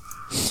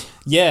 Mm-hmm.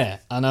 Yeah,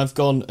 and I've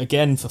gone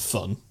again for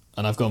fun,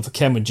 and I've gone for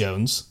Kenwyne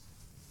Jones.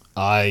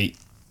 I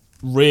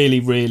really,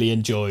 really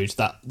enjoyed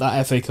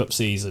that FA Cup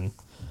season.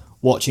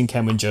 Watching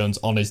Kenwyne Jones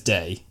on his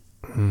day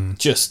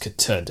just could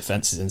turn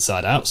defences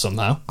inside out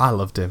somehow. I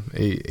loved him.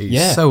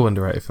 He's so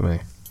underrated for me.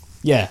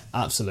 Yeah,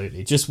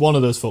 absolutely. Just one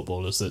of those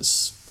footballers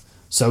that's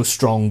so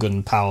strong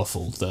and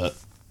powerful that,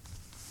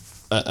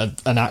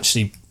 and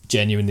actually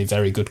genuinely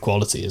very good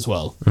quality as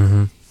well.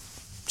 Mm-hmm.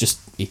 Just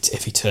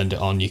if he turned it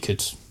on, you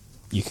could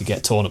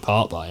get torn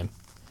apart by him.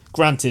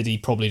 Granted, he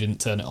probably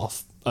didn't turn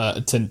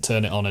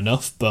it on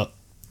enough, but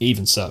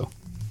even so,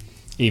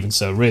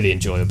 really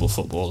enjoyable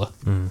footballer.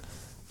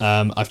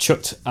 I've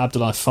chucked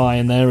Abdoulaye Faye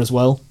in there as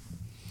well.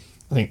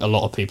 I think a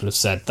lot of people have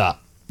said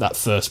that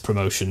first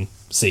promotion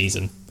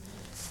season,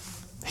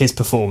 his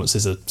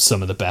performances are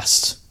some of the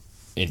best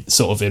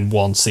in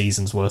one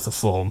season's worth of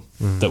form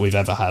that we've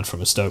ever had from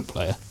a Stoke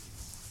player.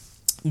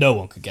 No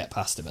one could get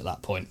past him at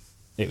that point.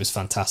 It was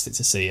fantastic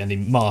to see, and he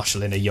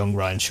marshalling a young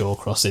Ryan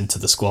Shawcross into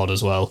the squad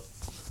as well.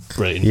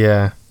 Brilliant.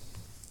 Yeah,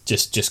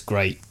 just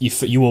great.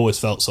 You always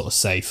felt sort of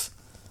safe.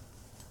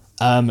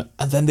 And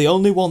then the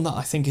only one that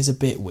I think is a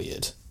bit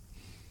weird,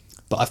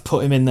 but I've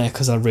put him in there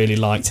because I really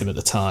liked him at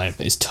the time,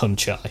 is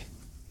Tunchai.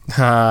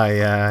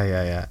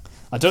 Yeah.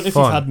 I don't know if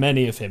you've had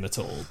many of him at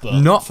all,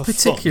 but not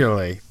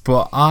particularly.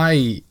 But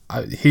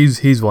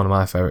he's one of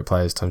my favourite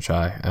players,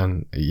 Tunchai,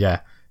 and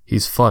yeah,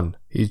 he's fun.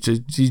 He's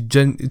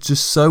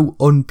just so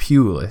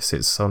unpureless,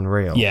 it's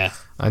unreal. Yeah.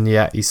 And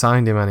yet he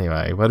signed him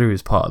anyway. Whether he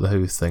was part of the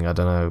Who thing, I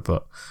don't know.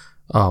 But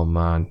oh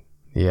man,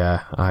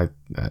 yeah,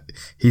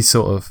 he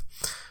sort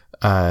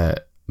of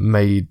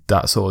made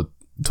that sort of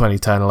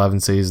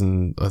 2010-11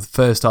 season. The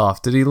first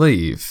half, did he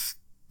leave?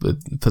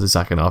 For the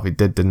second half, he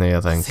did, didn't he? I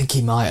think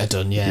he might have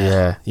done.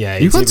 Yeah.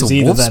 He went was to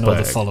either Wolfsburg. then or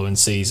the following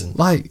season.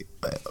 Like,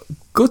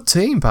 good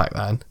team back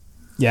then.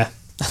 Yeah,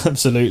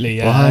 absolutely.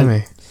 Yeah.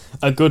 Blimey.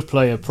 A good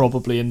player,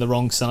 probably in the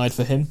wrong side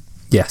for him.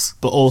 Yes.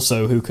 But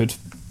also who could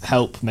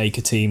help make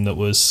a team that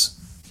was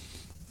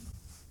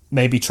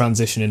maybe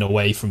transitioning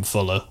away from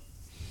Fuller.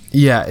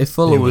 Yeah, if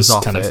Fuller was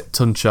off kind it,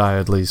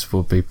 Tunchai at least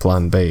would be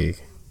plan B.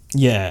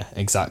 Yeah,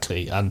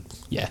 exactly. And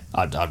yeah,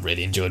 I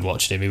really enjoyed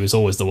watching him. He was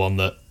always the one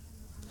that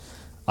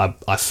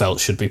I felt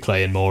should be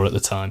playing more at the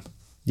time.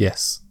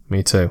 Yes,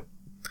 me too.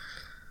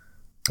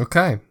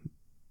 Okay,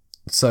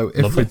 so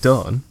if Lovely. we're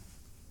done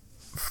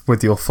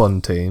with your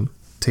fun team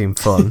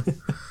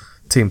fun,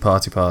 team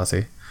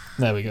party.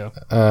 There we go.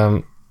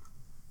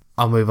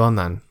 I'll move on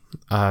then.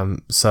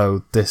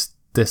 So this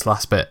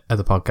last bit of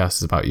the podcast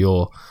is about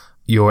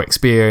your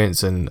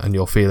experience and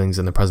your feelings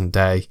in the present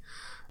day.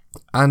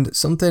 And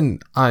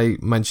something I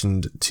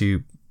mentioned to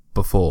you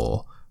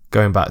before,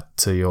 going back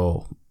to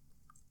your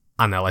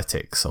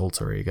analytics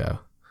alter ego,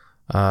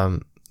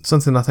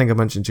 something I think I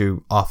mentioned to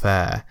you off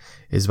air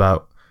is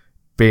about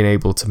being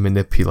able to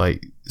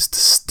manipulate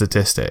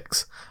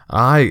statistics.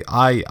 I'm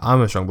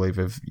a strong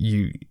believer of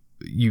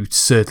you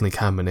certainly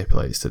can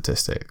manipulate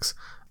statistics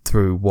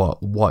through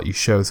what you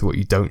show, through what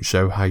you don't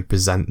show, how you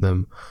present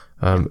them,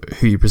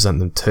 who you present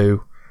them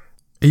to.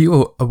 Are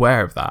you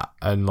aware of that?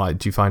 And like,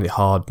 do you find it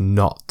hard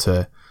not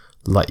to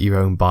let your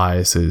own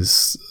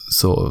biases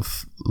sort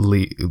of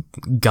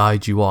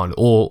guide you on,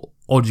 or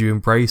do you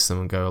embrace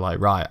them and go like,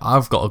 right,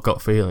 I've got a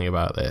gut feeling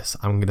about this,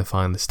 I'm going to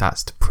find the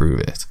stats to prove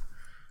it?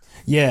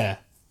 Yeah,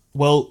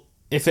 well,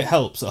 if it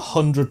helps,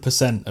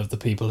 100% of the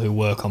people who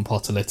work on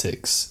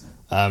Potterlytics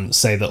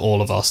say that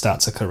all of our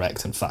stats are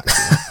correct and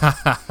factual.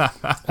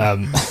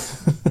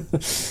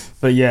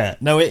 But yeah,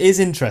 no, it is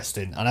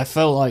interesting, and I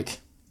felt like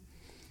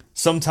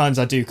sometimes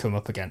I do come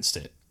up against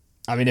it.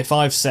 I mean, if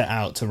I've set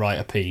out to write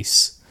a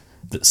piece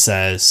that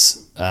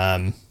says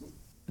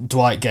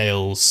Dwight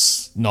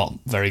Gale's not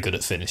very good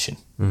at finishing.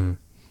 And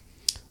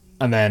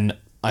then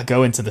I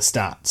go into the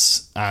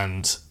stats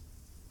and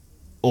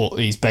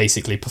he's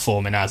basically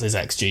performing as his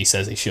XG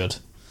says he should.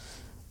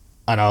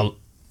 And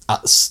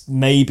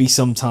maybe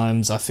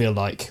sometimes I feel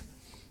like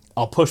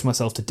I'll push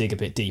myself to dig a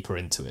bit deeper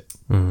into it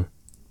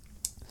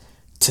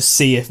to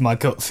see if my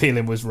gut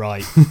feeling was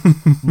right,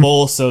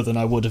 more so than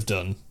I would have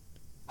done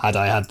had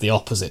I had the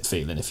opposite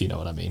feeling, if you know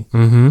what I mean.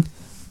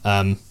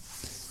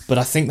 But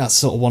I think that's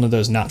sort of one of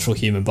those natural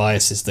human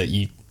biases that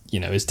you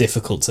know is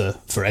difficult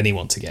for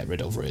anyone to get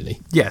rid of,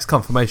 really. Yeah, it's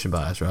confirmation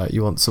bias, right?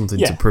 You want something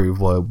to prove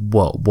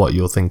what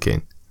you're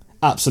thinking.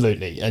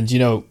 Absolutely. And, you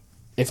know,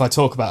 if I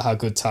talk about how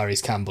good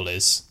Tyrese Campbell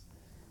is,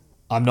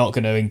 I'm not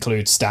going to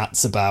include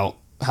stats about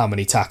how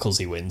many tackles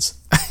he wins.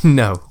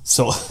 No.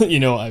 So, you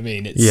know what I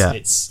mean?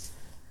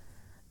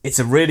 It's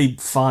a really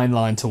fine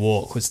line to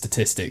walk with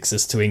statistics,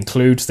 as to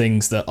include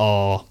things that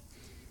are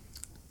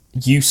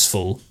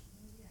useful,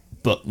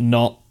 but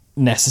not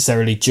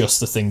necessarily just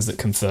the things that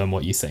confirm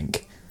what you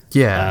think.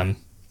 Yeah.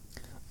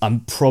 I'm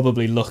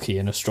probably lucky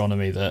in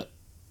astronomy that,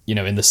 you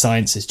know, in the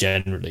sciences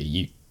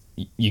generally,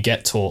 you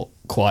get taught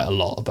quite a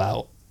lot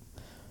about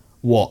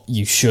what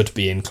you should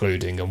be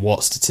including and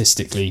what's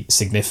statistically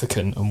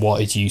significant and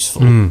what is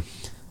useful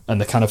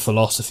and the kind of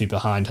philosophy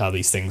behind how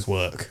these things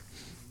work.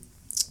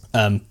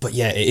 But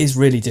yeah, it is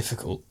really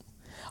difficult.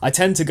 I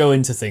tend to go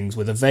into things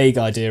with a vague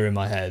idea in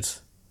my head.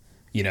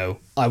 You know,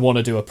 I want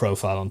to do a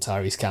profile on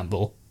Tyrese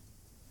Campbell.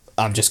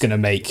 I'm just going to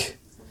make,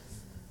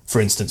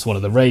 for instance, one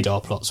of the radar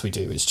plots we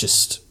do is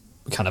just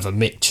kind of a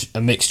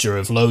mixture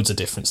of loads of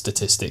different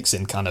statistics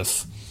in kind of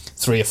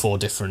 3 or 4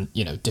 different,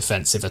 you know,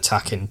 defensive,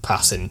 attacking,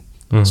 passing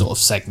sort of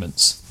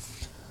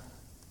segments.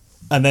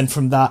 And then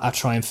from that, I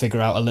try and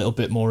figure out a little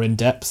bit more in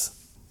depth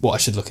what I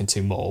should look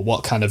into more.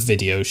 What kind of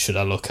videos should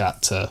I look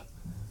at to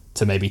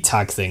maybe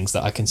tag things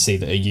that I can see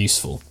that are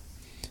useful?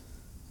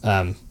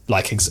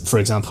 Like, for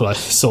example, I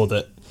saw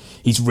that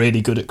he's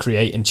really good at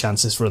creating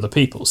chances for other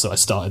people. So I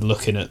started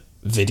looking at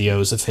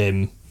videos of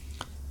him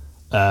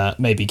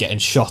maybe getting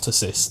shot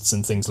assists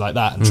and things like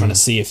that and trying to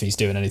see if he's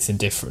doing anything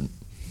different.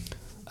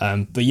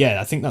 But yeah,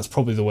 I think that's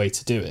probably the way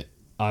to do it.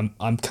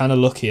 I'm kind of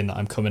lucky in that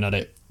I'm coming at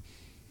it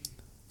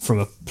from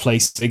a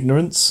place of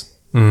ignorance.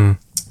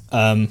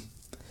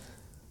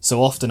 So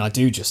often I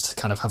do just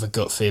kind of have a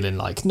gut feeling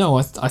like, no,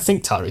 I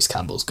think Tyrese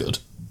Campbell's good.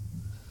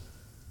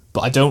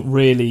 But I don't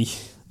really,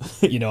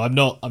 you know, I'm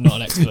not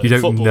an expert in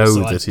football. You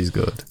don't know that he's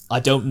good. I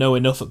don't know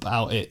enough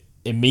about it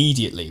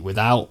immediately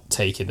without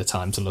taking the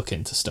time to look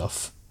into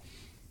stuff.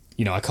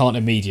 You know, I can't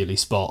immediately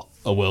spot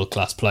a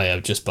world-class player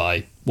just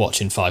by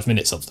watching 5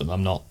 minutes of them.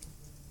 I'm not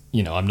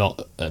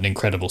an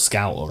incredible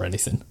scout or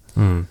anything.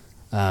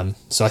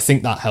 So I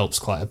think that helps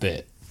quite a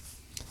bit.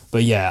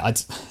 But yeah,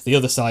 the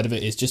other side of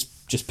it is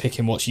just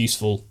picking what's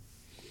useful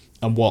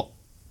and what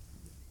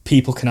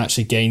people can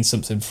actually gain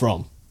something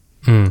from.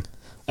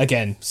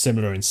 Again,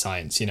 similar in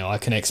science, you know, I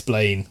can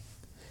explain,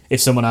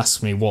 if someone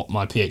asks me what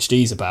my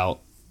PhD's about,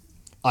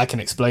 I can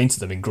explain to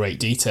them in great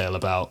detail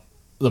about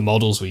the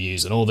models we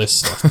use and all this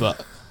stuff,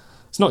 but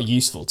it's not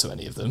useful to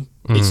any of them.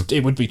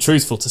 It would be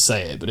truthful to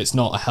say it, but it's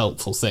not a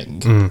helpful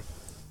thing.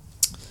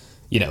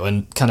 You know,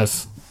 and kind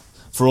of,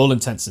 for all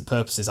intents and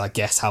purposes, I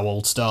guess how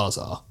old stars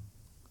are.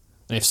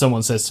 And if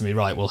someone says to me,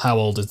 right, well, how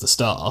old is the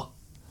star?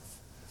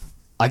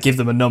 I give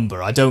them a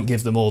number. I don't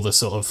give them all the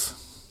sort of...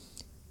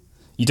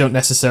 You don't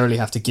necessarily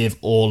have to give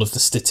all of the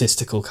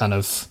statistical kind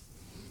of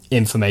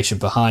information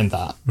behind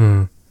that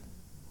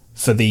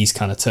for these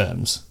kind of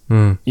terms.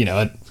 You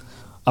know,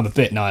 I'm a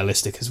bit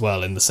nihilistic as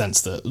well, in the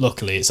sense that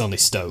luckily it's only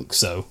Stoke,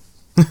 so...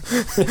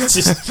 It's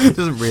just, it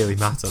doesn't really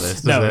matter,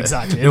 this, does it?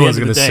 Exactly. No one's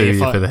going to sue you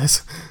for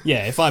this.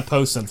 Yeah, if I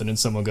post something and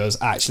someone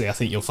goes, actually, I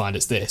think you'll find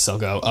it's this, I'll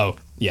go, oh,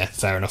 yeah,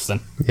 fair enough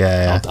then.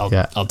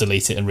 I'll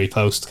delete it and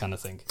repost, kind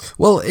of thing.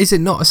 Well, is it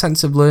not a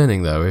sense of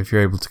learning, though, if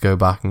you're able to go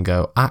back and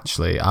go,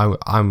 actually,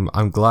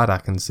 I'm glad I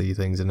can see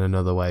things in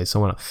another way.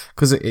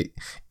 Because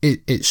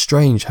it's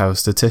strange how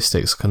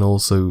statistics can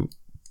also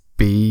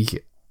be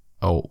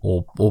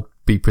or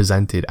be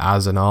presented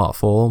as an art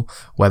form,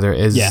 whether it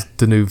is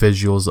the new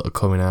visuals that are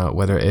coming out,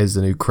 whether it is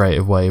the new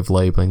creative way of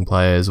labeling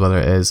players, whether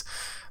it is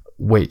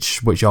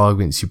which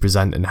arguments you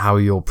present and how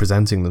you're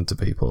presenting them to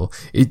people.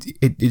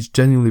 It's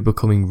genuinely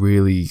becoming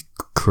really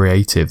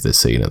creative, this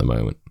scene at the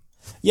moment.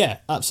 Yeah,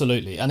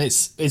 absolutely. And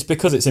it's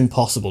because it's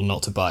impossible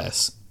not to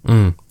bias.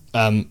 You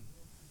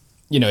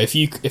know,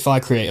 if I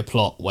create a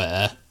plot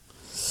where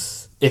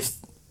if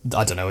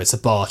I don't know, it's a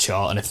bar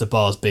chart, and if the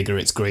bar's bigger,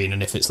 it's green,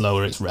 and if it's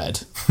lower, it's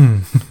red.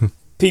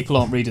 People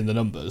aren't reading the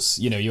numbers.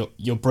 You know,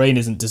 your brain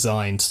isn't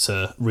designed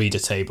to read a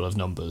table of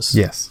numbers.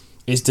 Yes.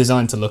 It's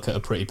designed to look at a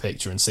pretty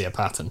picture and see a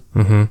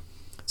pattern.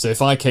 So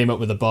if I came up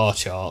with a bar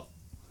chart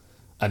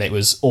and it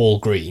was all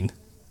green,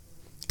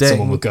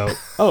 someone would go,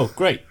 oh,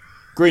 great,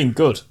 green,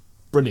 good,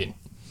 brilliant.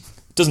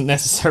 Doesn't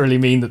necessarily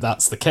mean that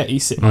that's the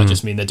case. It might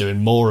just mean they're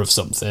doing more of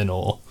something,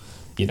 or,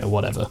 you know,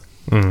 whatever.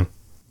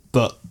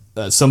 But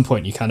at some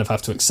point you kind of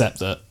have to accept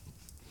that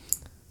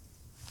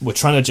we're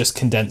trying to just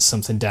condense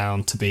something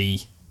down to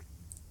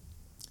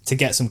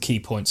get some key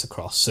points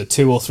across. So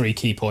 2 or 3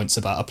 key points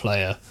about a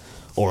player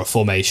or a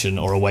formation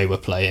or a way we're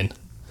playing.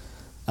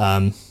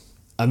 And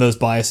those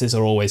biases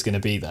are always going to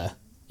be there.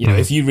 You know,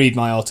 if you read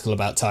my article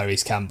about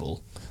Tyrese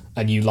Campbell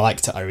and you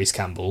like Tyrese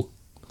Campbell,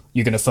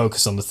 you're going to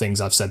focus on the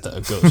things I've said that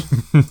are good.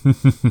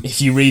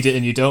 If you read it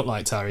and you don't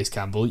like Tyrese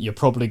Campbell, you're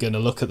probably going to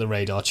look at the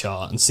radar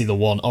chart and see the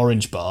one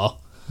orange bar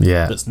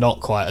that's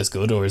not quite as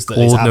good or is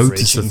average. Or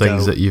notice the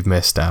things that you've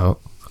missed out.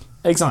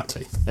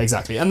 Exactly.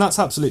 And that's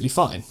absolutely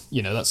fine.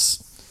 You know,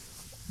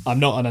 I'm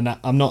not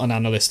an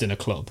analyst in a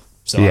club,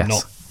 so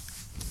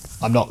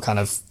I'm not kind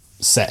of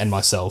setting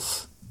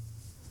myself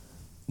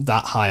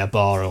that high a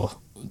bar or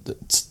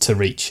to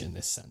reach in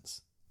this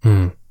sense.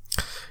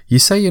 You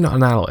say you're not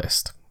an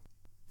analyst.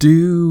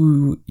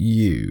 Do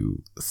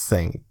you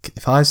think,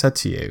 if I said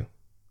to you,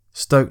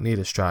 Stoke need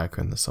a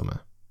striker in the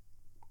summer?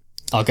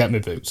 I'll get my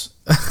boots.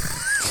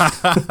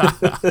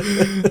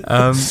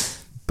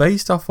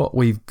 Based off what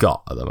we've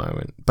got at the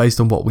moment, based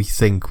on what we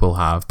think we'll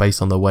have,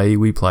 based on the way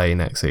we play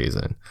next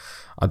season,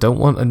 I don't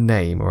want a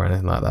name or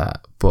anything like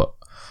that, but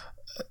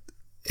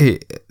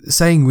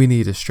saying we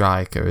need a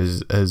striker,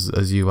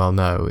 as you well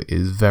know,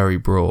 is very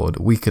broad.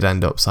 We could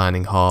end up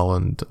signing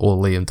Haaland or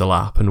Liam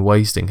Delap and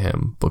wasting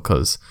him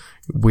because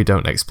we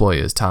don't exploit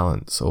his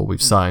talents, or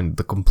we've signed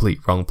the complete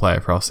wrong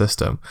player for our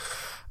system.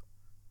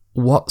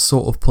 What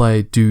sort of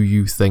player do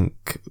you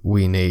think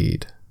we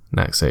need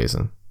next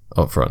season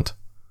up front?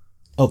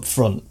 Up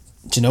front,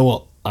 do you know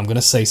what? I'm going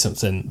to say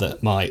something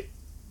that might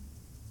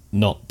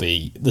not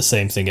be the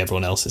same thing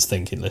everyone else is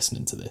thinking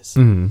listening to this.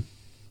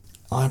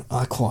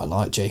 I quite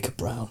like Jacob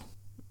Brown.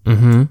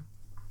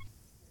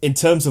 In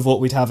terms of what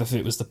we'd have if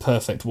it was the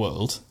perfect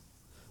world,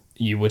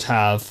 you would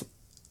have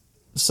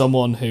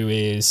someone who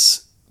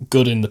is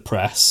good in the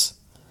press.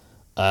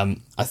 I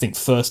think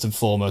first and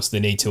foremost they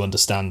need to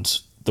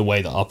understand the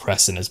way that our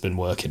pressing has been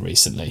working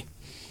recently.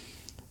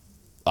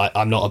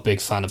 I'm not a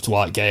big fan of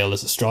Dwight Gale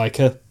as a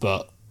striker,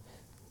 but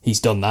he's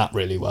done that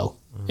really well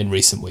in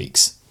recent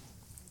weeks.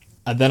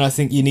 And then I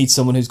think you need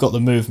someone who's got the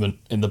movement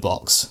in the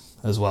box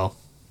as well,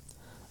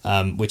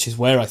 which is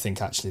where I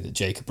think actually that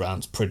Jacob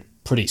Brown's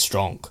pretty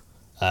strong.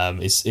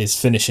 His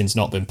finishing's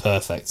not been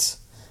perfect,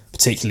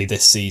 particularly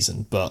this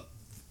season, but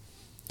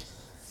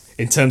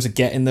in terms of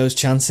getting those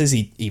chances,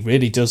 he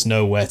really does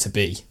know where to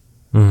be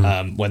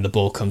when the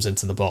ball comes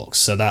into the box.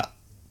 So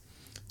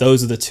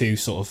those are the two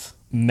sort of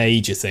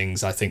major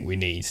things I think we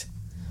need.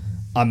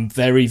 I'm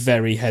very,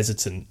 very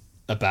hesitant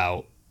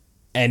about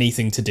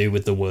anything to do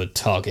with the word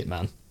target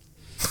man.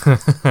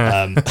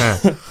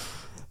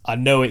 I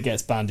know it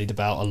gets bandied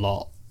about a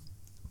lot,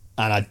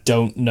 and I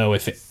don't know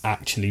if it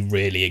actually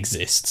really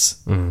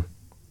exists in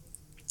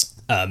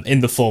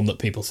the form that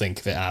people think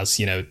of it as,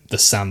 you know, the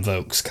Sam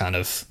Vokes kind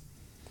of.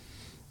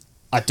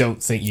 I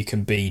don't think you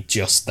can be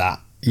just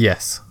that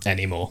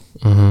anymore.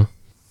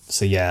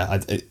 So yeah,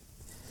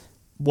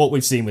 what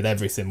we've seen with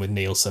everything with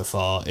Neil so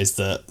far is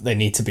that they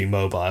need to be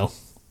mobile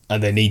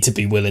and they need to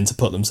be willing to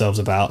put themselves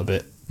about a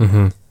bit.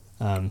 So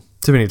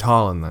we need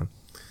Haaland then?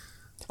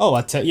 Oh,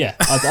 I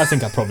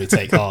think I'd probably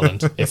take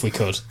Haaland if we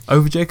could.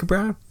 Over Jacob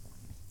Brown?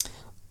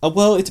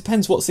 Well, it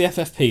depends. What's the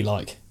FFP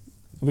like?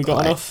 Have we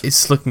got enough?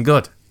 It's looking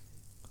good.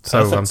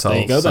 So Perfect. I'm told.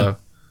 There you go then.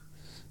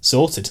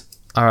 Sorted.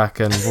 I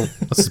reckon,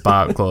 what's his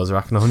buyout clause? I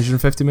reckon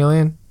 150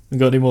 million? We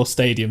got any more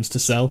stadiums to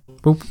sell?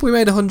 Well, we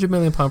made £100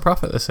 million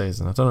profit this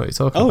season. I don't know what you're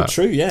talking about. Oh,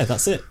 true, yeah,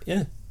 that's it,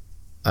 yeah.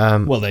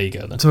 Well, there you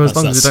go then. So as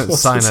long as we don't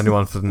sign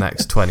anyone for the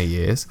next 20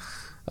 years.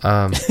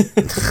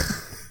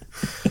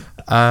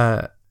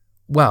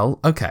 Well,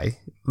 okay.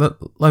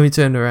 Let me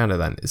turn around it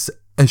then.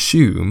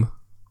 Assume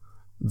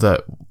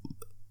that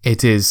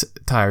it is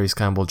Tyrese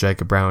Campbell,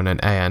 Jacob Brown and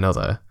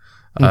another.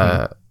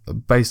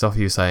 Based off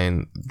you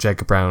saying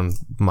Jacob Brown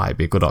might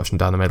be a good option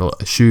down the middle,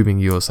 assuming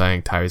you're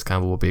saying Tyrese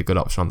Campbell will be a good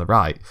option on the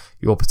right,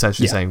 you're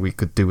potentially saying we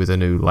could do with a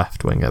new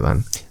left winger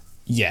then?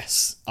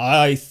 Yes.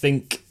 I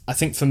think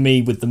for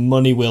me, with the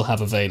money we'll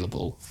have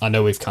available, I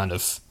know we've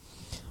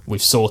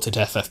sorted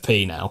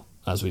FFP now,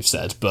 as we've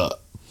said,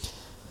 but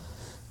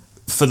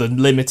for the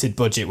limited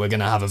budget we're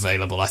going to have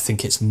available, I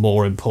think it's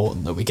more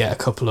important that we get a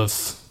couple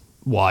of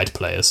wide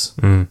players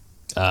than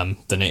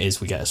it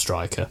is we get a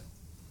striker.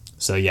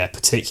 So yeah,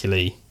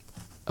 particularly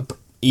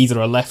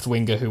either a left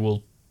winger who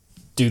will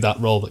do that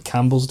role that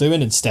Campbell's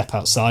doing and step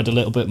outside a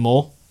little bit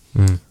more,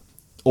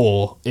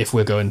 or if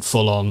we're going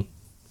full on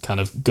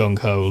kind of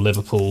gung-ho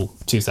Liverpool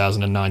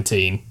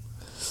 2019,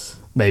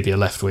 maybe a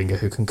left winger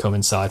who can come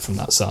inside from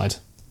that side.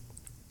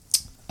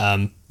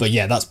 But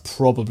yeah, that's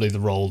probably the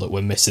role that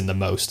we're missing the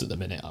most at the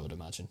minute, I would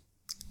imagine.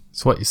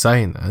 So what you're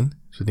saying then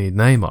is we need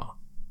Neymar?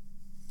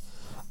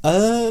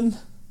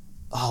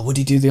 Would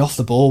he do the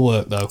off-the-ball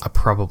work, though?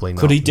 Probably not.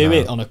 Could he do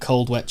it on a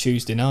cold, wet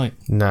Tuesday night?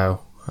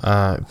 No.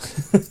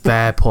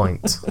 Fair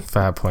point.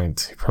 Fair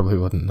point. He probably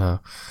wouldn't know.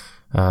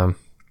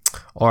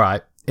 All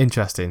right.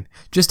 Interesting.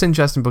 Just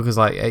interesting because,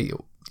 like,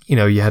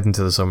 you head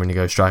into the summer and you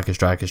go striker,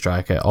 striker,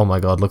 striker. Oh my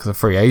God, look at the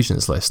free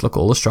agents list. Look at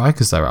all the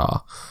strikers there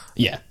are.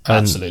 Yeah, And,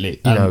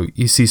 absolutely.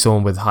 you see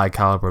someone with high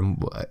caliber.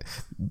 And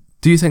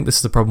do you think this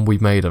is the problem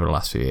we've made over the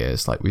last few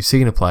years? Like, we've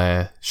seen a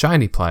player,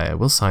 shiny player,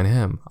 we'll sign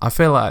him. I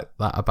feel like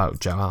that about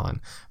Joe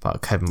Allen,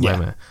 about Kevin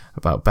Wimmer,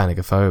 about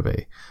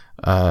Benegafobi.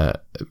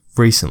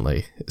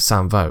 Recently,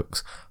 Sam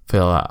Vokes.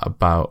 Feel that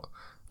about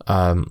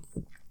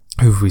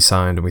who we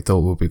signed and we thought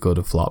would be good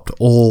and flopped.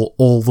 All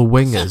the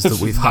wingers that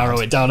we've had.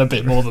 Narrow it down a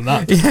bit more than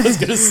that. I was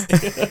gonna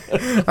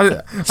say.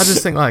 I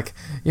just think Rabbi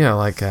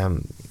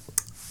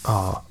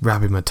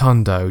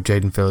Matondo,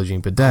 Jaden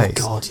Philogene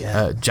Bidet, Oh God,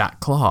 yeah. Jack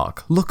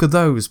Clark. Look at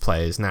those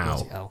players now.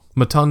 Bloody hell.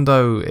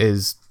 Matondo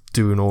is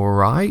doing all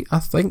right, I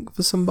think,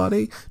 for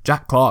somebody.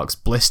 Jack Clark's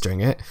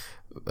blistering it.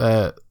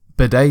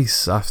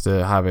 Bidet,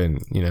 after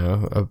having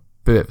a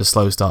bit of a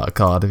slow start at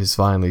Cardiff, is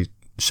finally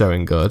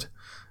showing good.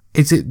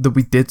 Is it that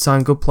we did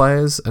sign good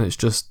players and it's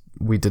just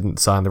we didn't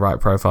sign the right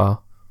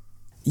profile?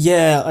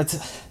 Yeah,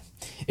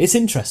 it's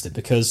interesting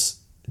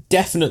because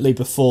definitely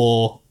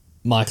before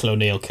Michael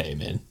O'Neill came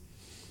in,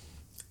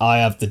 I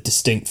have the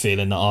distinct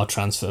feeling that our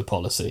transfer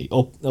policy,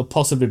 or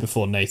possibly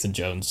before Nathan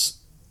Jones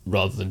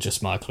rather than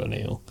just Michael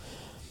O'Neill,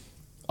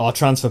 our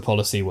transfer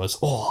policy was,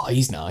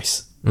 he's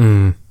nice.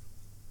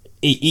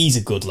 He's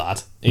a good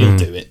lad. He'll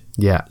do it.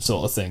 Yeah.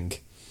 Sort of thing.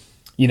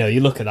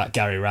 You look at that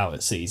Gary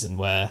Rowett season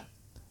where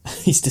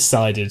he's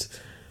decided,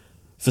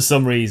 for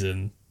some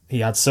reason, he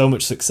had so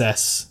much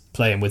success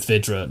playing with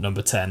Vidra at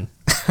number 10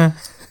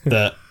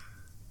 that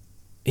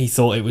he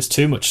thought it was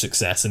too much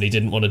success and he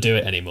didn't want to do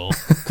it anymore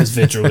because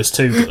Vidra was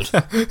too good.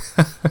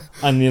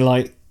 And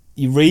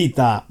you read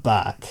that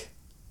back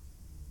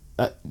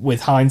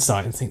with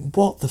hindsight and think,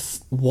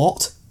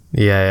 what?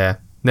 Yeah.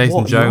 Nathan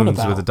What are you on Jones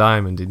about? with a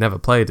diamond. He never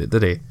played it,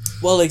 did he?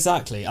 Well,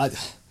 exactly. I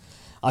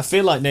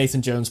feel like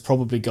Nathan Jones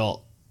probably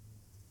got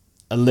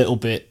a little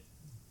bit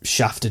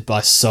shafted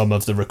by some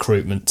of the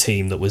recruitment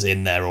team that was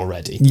in there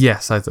already.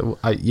 Yes, I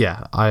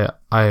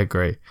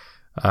agree.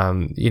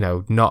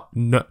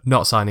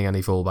 Not signing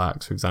any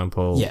fullbacks, for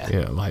example.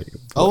 Yeah.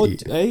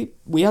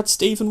 We had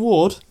Stephen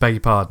Ward. Beg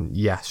your pardon.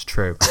 Yes,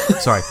 true.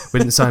 Sorry, we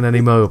didn't sign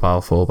any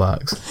mobile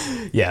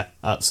fullbacks. Yeah,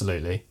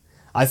 absolutely.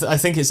 I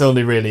think it's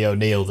only really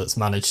O'Neill that's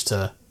managed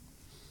to,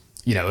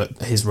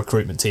 his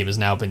recruitment team has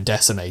now been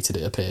decimated,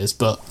 it appears,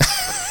 but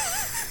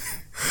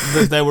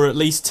there were at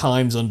least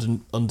times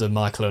under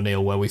Michael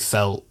O'Neill where we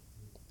felt,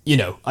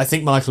 I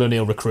think Michael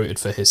O'Neill recruited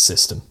for his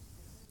system.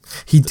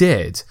 He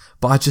did,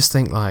 but I just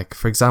think,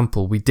 for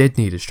example, we did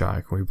need a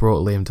striker. We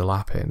brought Liam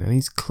Delap in, and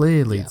he's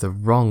clearly the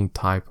wrong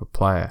type of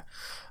player.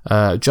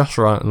 Josh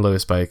Wright and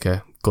Lewis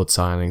Baker, good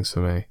signings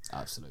for me.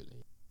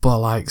 Absolutely.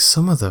 But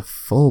some of the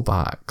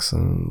fullbacks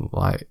and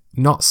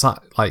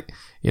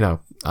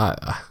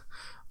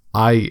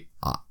I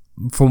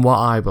from what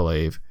I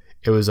believe,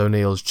 it was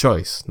O'Neill's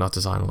choice not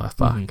to sign a left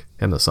back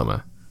in the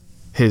summer.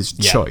 His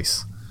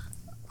choice,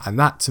 and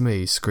that to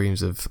me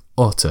screams of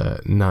utter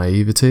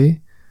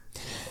naivety.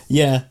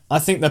 Yeah, I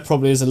think there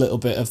probably is a little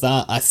bit of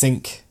that. I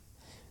think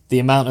the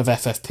amount of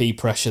FFP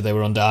pressure they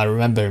were under, I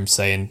remember him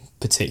saying,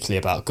 particularly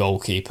about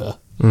goalkeeper.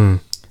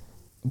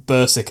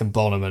 Bursick and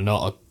Bonham are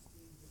not a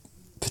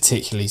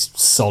particularly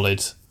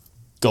solid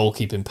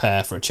goalkeeping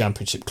pair for a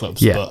championship club,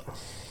 but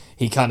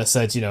he kind of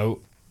said,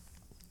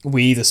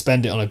 we either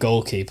spend it on a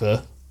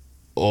goalkeeper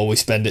or we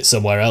spend it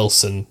somewhere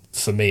else, and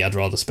for me, I'd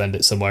rather spend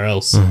it somewhere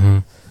else.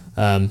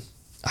 I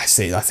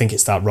think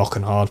it's that rock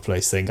and hard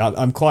place thing.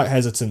 I'm quite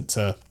hesitant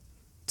to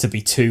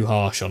be too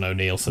harsh on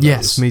O'Neill for those.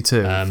 Yes, me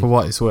too. For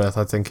what it's worth,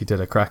 I think he did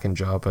a cracking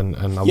job, and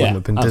I wouldn't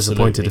have been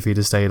disappointed if he'd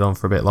have stayed on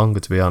for a bit longer,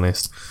 to be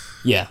honest.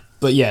 Yeah,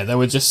 but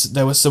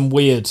there were some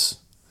weird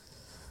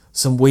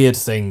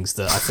things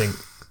that I think,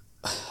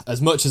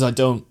 as much as I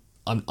don't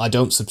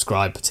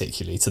subscribe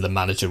particularly to the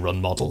manager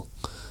run model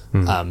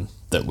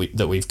that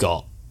we've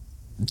got,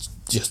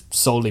 just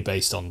solely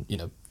based on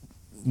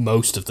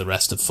most of the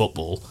rest of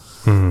football.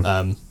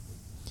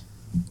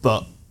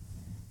 But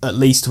at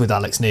least with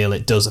Alex Neil,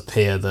 it does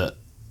appear that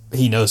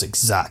he knows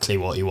exactly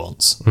what he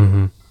wants.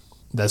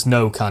 There's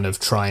no kind of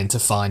trying to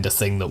find a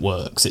thing that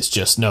works. It's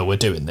just, no, we're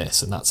doing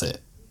this and that's it.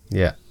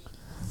 Yeah.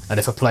 And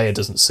if a player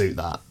doesn't suit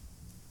that,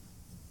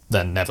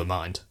 then never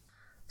mind.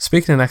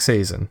 Speaking of next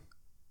season,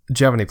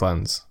 do you have any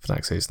plans for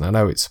next season? I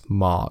know it's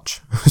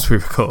March as we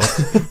record,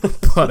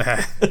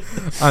 but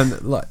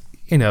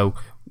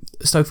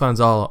Stoke fans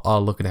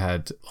are looking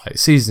ahead.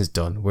 Season's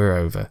done, we're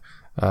over.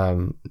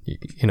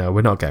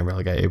 We're not getting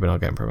relegated, we're not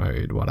getting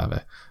promoted,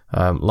 whatever.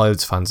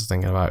 Loads of fans are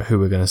thinking about who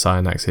we're going to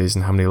sign next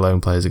season, how many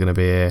loan players are going to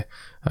be here,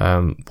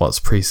 what's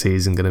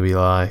pre-season going to be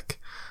like.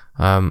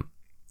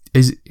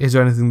 Is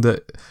there anything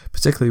that,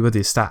 particularly with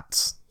your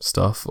stats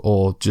stuff,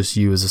 or just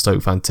you as a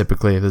Stoke fan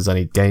typically, if there's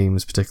any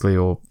games particularly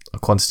or a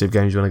quantity of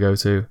games you want to go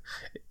to,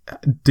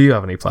 do you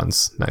have any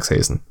plans next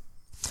season?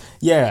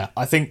 Yeah,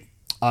 I think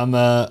I'm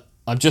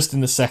just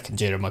in the second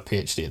year of my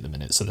PhD at the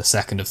minute, so the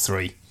second of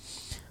 3.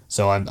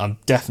 So I'm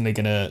definitely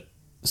going to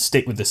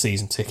stick with the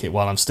season ticket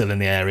while I'm still in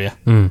the area.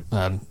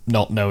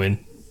 Not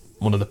knowing,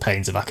 one of the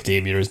pains of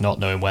academia is not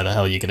knowing where the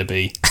hell you're going to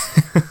be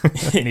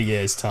in a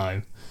year's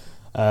time.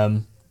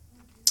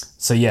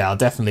 So yeah, I'll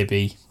definitely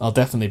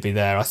be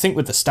there. I think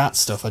with the stats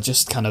stuff, I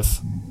just kind of,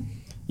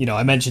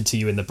 I mentioned to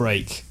you in the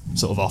break,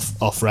 sort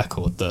of off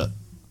record, that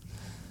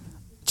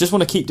just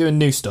want to keep doing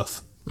new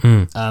stuff.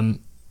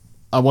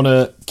 I want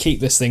to keep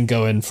this thing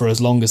going for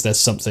as long as there's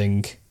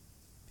something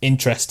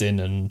interesting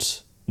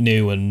and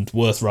new and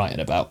worth writing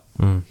about.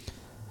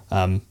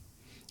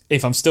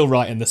 If I'm still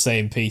writing the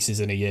same pieces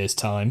in a year's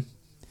time,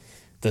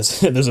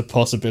 there's a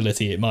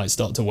possibility it might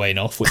start to wane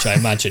off, which I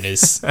imagine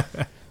is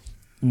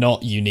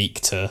not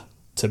unique to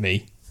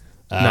me.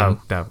 No.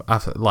 I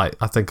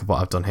think of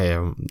what I've done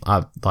here.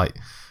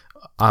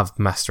 I've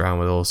messed around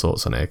with all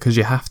sorts on it because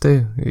you have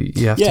to.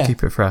 You have to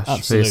keep it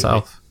fresh for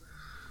yourself.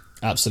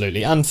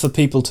 Absolutely, and for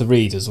people to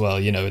read as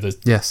well.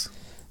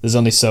 There's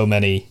only so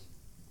many.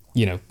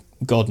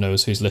 God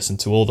knows who's listened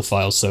to all the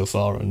files so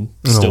far and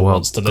still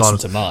wants to listen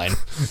to mine.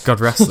 God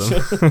rest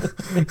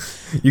them.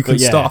 You can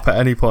stop at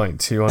any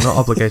point. You are not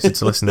obligated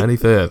to listen any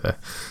further.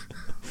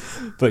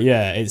 But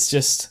yeah, it's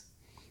just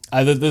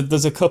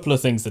there's a couple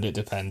of things that it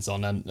depends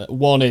on, and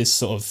one is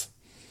sort of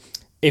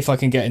if I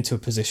can get into a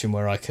position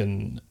where I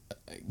can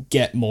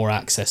get more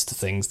access to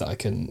things that I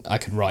can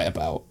write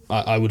about.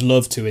 I would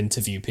love to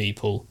interview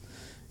people,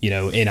 in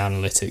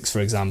analytics, for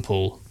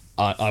example.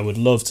 I would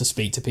love to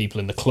speak to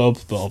people in the club,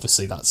 but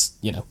obviously that's,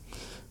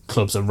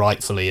 clubs are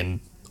rightfully and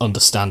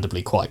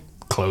understandably quite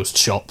closed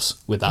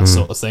shops with that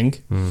sort of thing.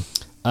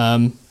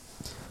 But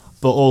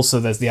also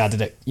there's the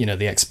added,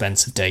 the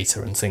expense of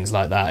data and things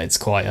like that. It's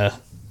quite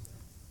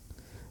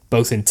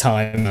both in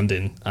time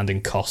and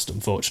in cost,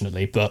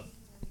 unfortunately. But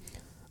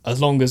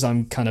as long as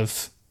I'm kind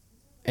of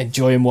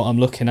enjoying what I'm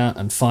looking at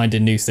and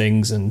finding new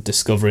things and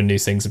discovering new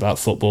things about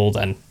football,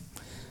 then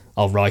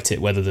I'll write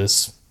it, whether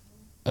there's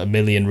a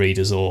million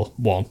readers or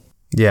one.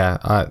 Yeah,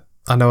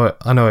 I know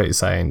what you're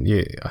saying.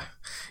 You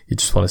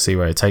just want to see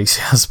where it takes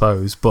you, I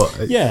suppose.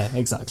 But yeah,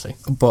 exactly.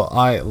 But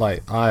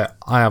I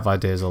have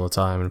ideas all the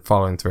time, and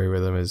following through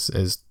with them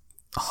is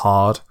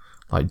hard,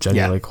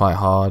 genuinely quite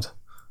hard.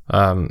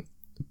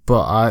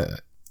 But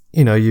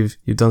you've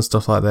done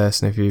stuff like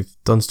this, and if you've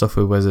done stuff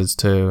with Wizards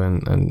too,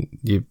 and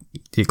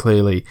you're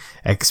clearly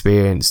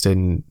experienced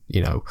in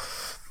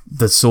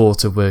the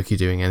sort of work you're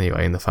doing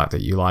anyway, and the fact that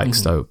you like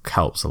Stoke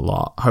helps a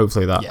lot.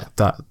 Hopefully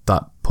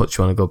that puts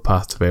you on a good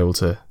path to be able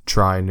to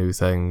try new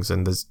things.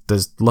 And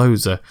there's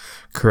loads of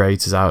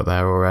creators out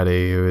there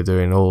already who are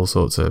doing all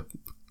sorts of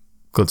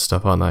good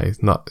stuff, aren't they?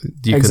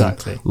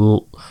 Exactly.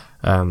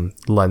 Can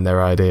lend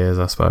their ideas,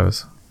 I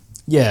suppose.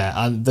 Yeah,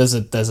 and there's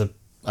a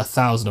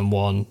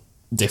 1,001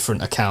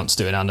 different accounts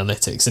doing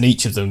analytics, and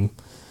each of them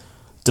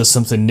does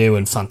something new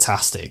and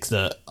fantastic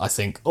that I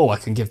think, I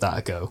can give that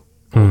a go.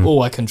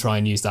 Or I can try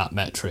and use that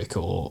metric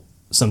or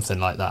something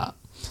like that.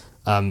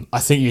 I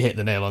think you hit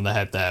the nail on the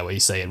head there where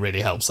you say it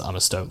really helps that I'm a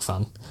Stoke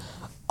fan.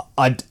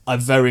 I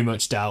very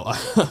much doubt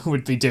I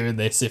would be doing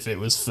this if it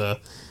was for,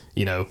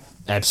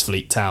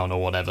 Ebbsfleet Town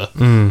or whatever.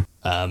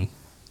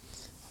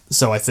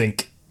 So I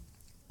think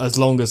as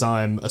long as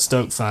I'm a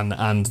Stoke fan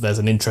and there's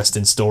an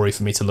interesting story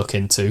for me to look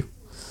into,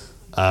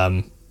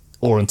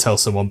 or until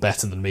someone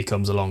better than me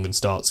comes along and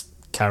starts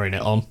carrying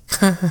it on,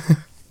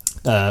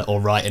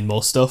 or writing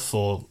more stuff,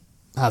 or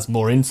has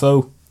more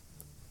info,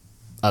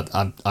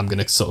 I'm going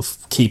to sort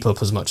of keep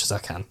up as much as I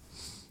can,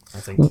 I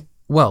think.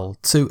 Well,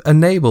 to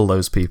enable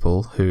those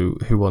people who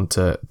want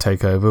to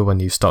take over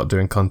when you start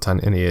doing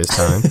content in a year's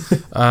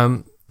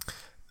time,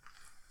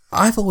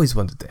 I've always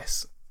wondered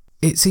this.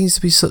 It seems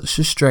to be such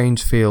a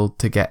strange field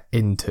to get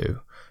into,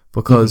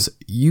 because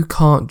you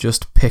can't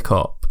just pick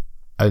up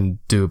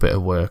and do a bit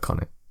of work on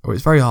it. Or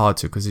it's very hard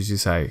to, because as you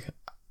say,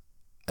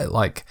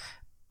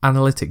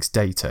 analytics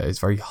data is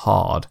very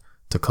hard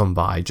to come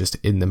by just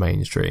in the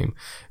mainstream.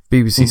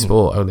 BBC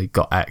Sport only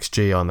got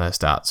XG on their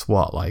stats,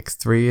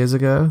 3 years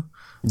ago?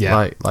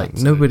 Yeah.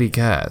 Nobody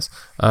cares.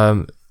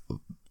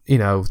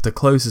 The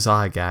closest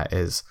I get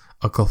is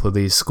a couple of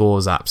these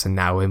scores apps are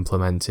now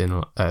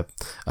implementing a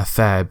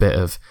fair bit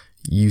of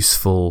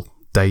useful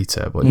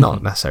data, but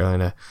not necessarily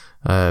in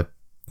a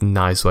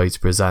nice way to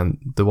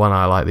present. The one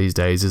I like these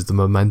days is the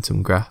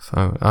momentum graph.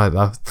 I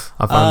found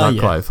that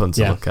quite fun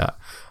to look at.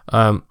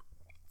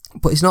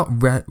 But it's not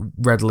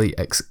readily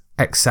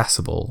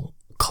accessible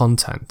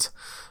content.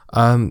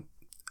 I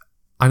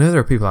know there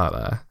are people out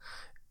there.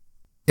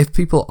 If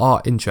people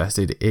are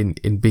interested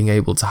in being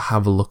able to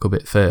have a look a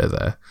bit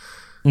further,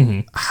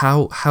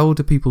 how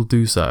do people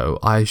do so?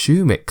 I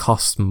assume it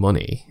costs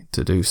money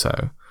to do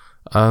so.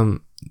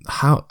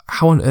 How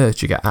on earth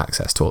do you get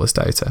access to all this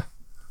data?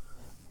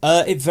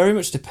 It very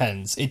much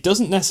depends. It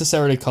doesn't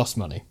necessarily cost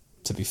money,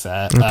 to be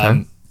fair.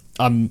 Okay.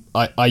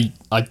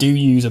 I do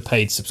use a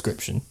paid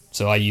subscription,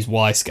 so I use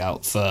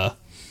Y-Scout for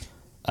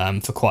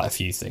quite a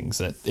few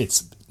things.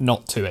 It's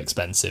not too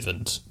expensive,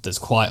 and there's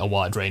quite a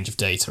wide range of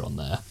data on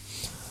there.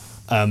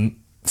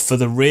 For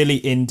the really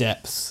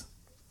in-depth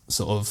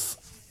sort of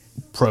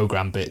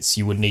program bits,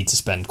 you would need to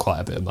spend quite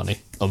a bit of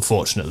money,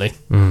 unfortunately.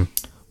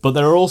 But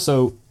there are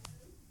also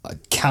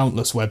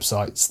countless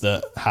websites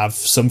that have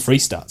some free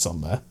stats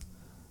on there.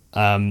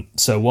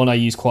 So one I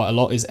use quite a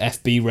lot is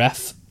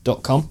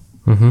fbref.com.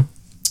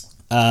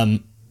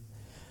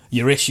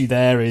 Your issue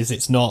there is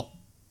it's not,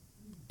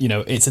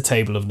 it's a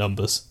table of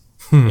numbers.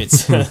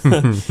 It's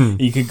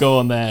you could go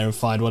on there and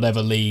find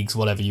whatever leagues,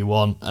 whatever you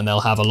want, and they'll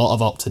have a lot of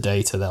Opta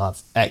data. They'll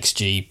have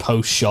XG,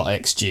 post-shot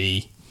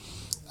XG,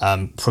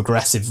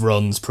 progressive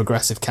runs,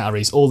 progressive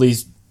carries, all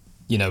these,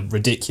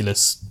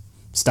 ridiculous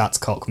stats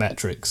cock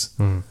metrics.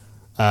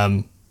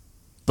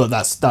 But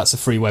that's a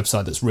free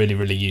website that's really,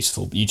 really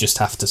useful. You just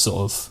have to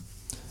sort of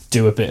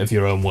do a bit of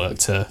your own work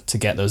to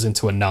get those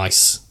into a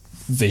nice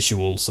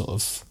visual sort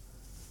of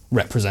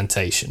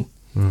representation.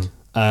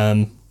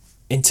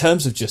 In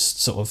terms of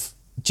just sort of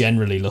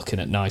generally looking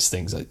at nice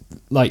things,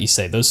 like you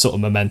say, those sort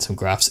of momentum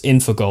graphs,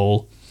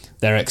 Infogol,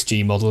 their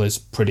XG model is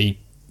pretty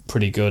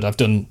good. I've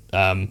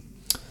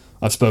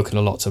spoken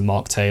a lot to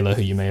Mark Taylor,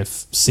 who you may have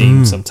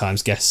seen,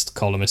 sometimes guest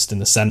columnist in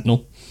the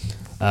Sentinel,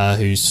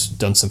 who's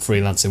done some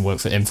freelancing work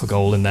for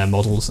Infogol in their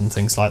models and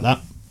things like that.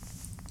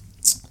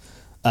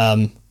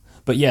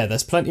 But yeah,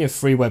 there's plenty of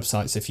free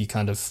websites if you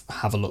kind of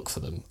have a look for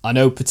them. I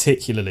know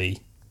particularly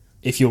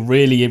if you're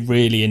really,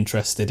 really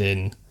interested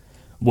in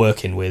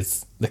working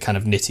with the kind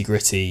of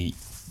nitty-gritty,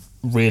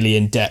 really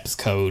in-depth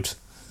code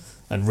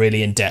and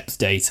really in-depth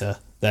data,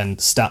 then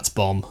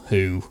StatsBomb,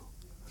 who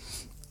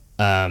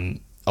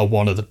are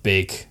one of the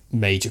big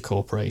major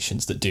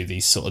corporations that do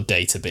these sort of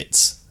data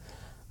bits,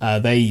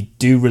 they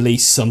do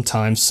release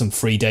sometimes some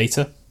free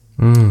data.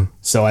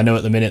 So I know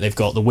at the minute they've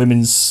got the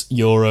women's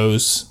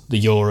Euros,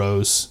 the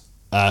Euros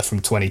from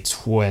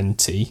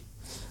 2020,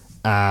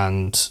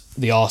 and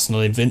the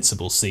Arsenal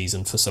Invincible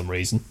season for some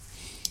reason.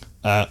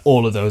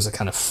 All of those are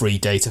kind of free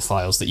data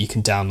files that you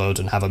can download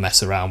and have a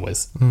mess around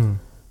with.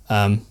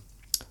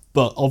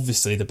 But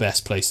obviously the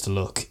best place to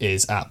look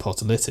is at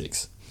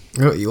Potterlytics.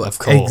 Of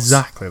course.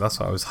 Exactly, that's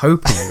what I was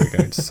hoping you were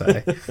going to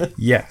say.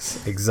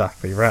 Yes,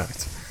 exactly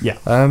right. Yeah.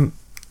 And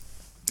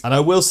I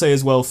will say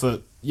as well, for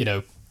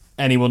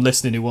anyone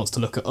listening who wants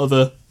to look at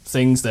other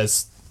things,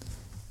 there's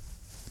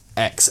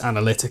X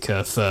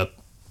Analytica for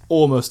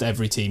almost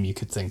every team you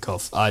could think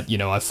of.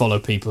 I follow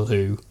people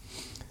who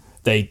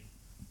they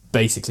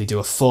basically do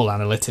a full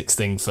analytics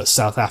thing for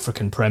South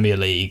African Premier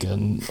League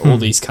and all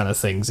these kind of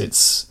things.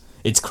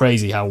 It's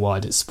crazy how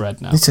wide it's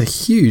spread now. It's a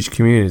huge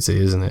community,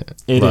 isn't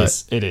it? It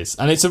is.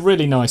 And it's a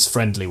really nice,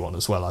 friendly one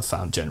as well, I've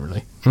found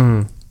generally.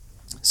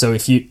 So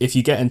if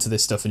you get into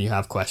this stuff and you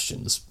have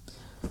questions,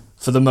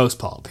 for the most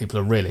part, people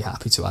are really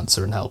happy to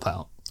answer and help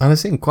out. And I've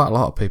seen quite a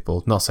lot of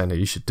people, not saying that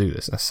you should do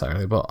this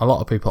necessarily, but a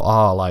lot of people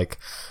are like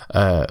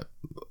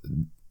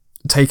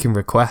taking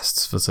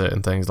requests for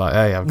certain things, like,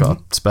 hey, I've got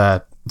a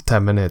spare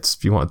 10 minutes,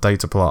 if you want a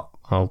data plot,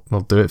 I'll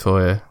do it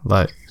for you.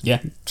 Like,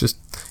 yeah, just,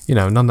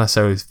 not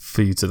necessarily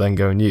for you to then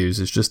go and use.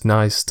 It's just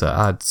nice to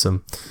add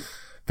some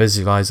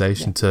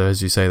visualization to,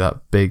 as you say,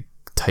 that big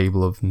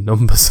table of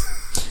numbers.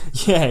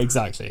 Yeah,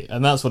 exactly.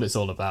 And that's what it's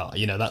all about.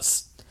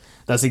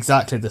 That's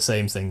exactly the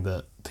same thing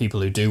that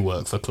people who do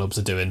work for clubs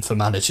are doing for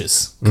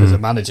managers, because a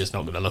manager's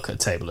not going to look at a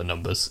table of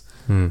numbers.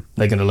 They're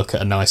going to look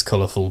at a nice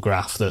colourful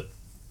graph that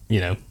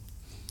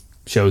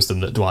shows them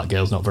that Dwight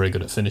Gale's not very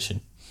good at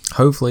finishing.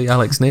 Hopefully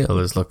Alex Neil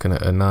is looking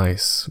at a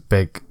nice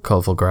big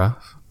colourful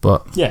graph.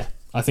 But yeah,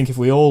 I think if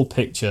we all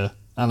picture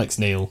Alex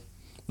Neil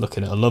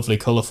looking at a lovely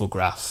colourful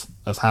graph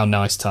of how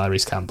nice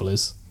Tyrese Campbell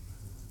is,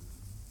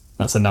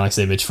 that's a nice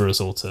image for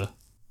us all to...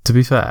 To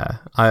be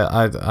fair,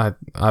 I've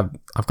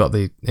got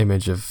the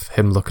image of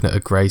him looking at a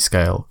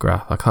grayscale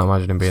graph. I can't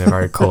imagine him being a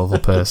very colourful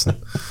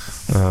person.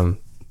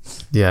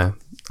 Yeah.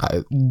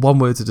 One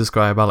word to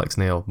describe Alex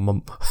Neil,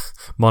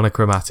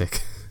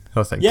 monochromatic,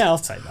 I think. Yeah, I'll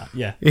take that.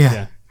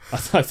 Yeah. I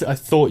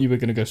thought you were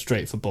going to go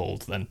straight for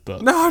bald then,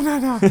 but... No.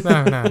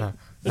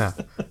 Yeah.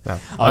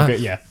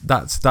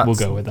 That's we'll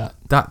go with that.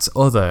 That's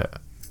other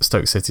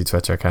Stoke City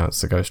Twitter accounts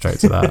to go straight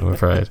to that, I'm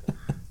afraid.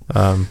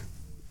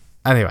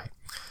 Anyway,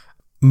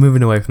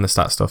 moving away from the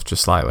stat stuff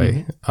just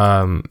slightly,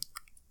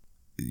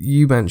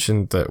 you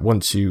mentioned that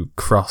once you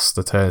cross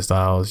the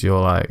turnstiles,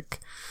 you're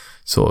like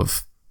sort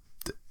of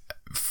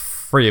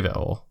free of it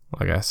all,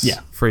 I guess.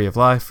 Yeah. Free of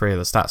life, free of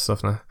the stat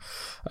stuff now.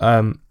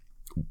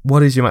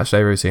 What is your match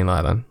day routine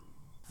like then?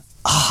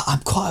 I'm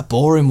quite a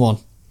boring one.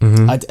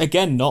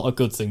 Again, not a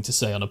good thing to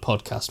say on a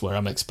podcast where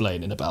I'm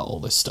explaining about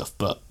all this stuff,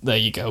 but there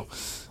you go.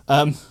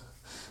 I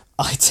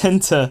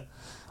tend to...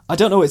 I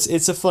don't know,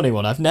 it's a funny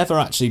one. I've never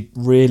actually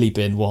really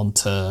been one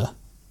to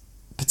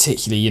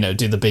particularly,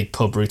 do the big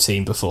pub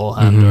routine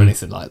beforehand or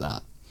anything like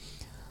that.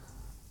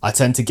 I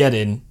tend to get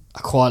in. I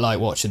quite like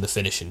watching the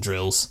finishing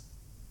drills.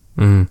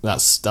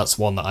 That's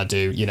one that I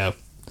do,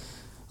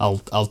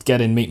 I'll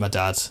get in, meet my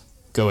dad,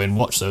 go in,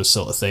 watch those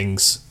sort of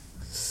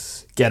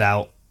things, get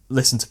out,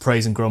 listen to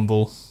Praise and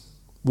Grumble,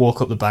 walk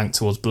up the bank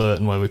towards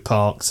Blurton where we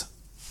parked,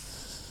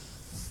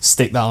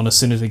 stick that on as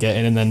soon as we get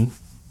in, and then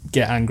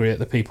get angry at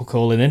the people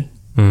calling in.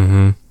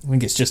 I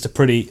think it's just a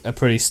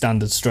pretty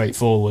standard,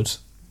 straightforward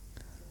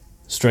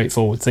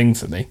thing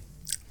for me.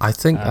 I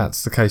think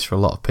that's the case for a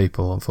lot of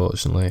people,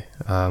 unfortunately.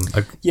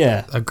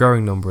 A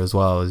growing number as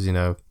well, as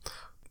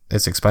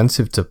it's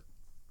expensive to,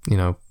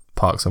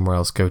 park somewhere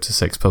else, go to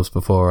 6 pubs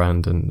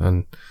beforehand,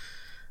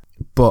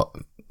 but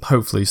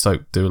hopefully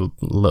Stoke do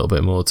a little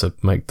bit more to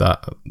make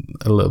that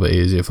a little bit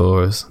easier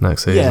for us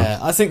next season. Yeah,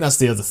 I think that's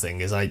the other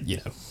thing is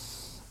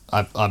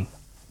I'm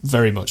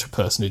very much a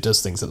person who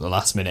does things at the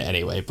last minute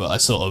anyway, but I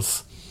sort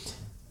of,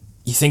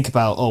 you think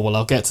about, oh, well,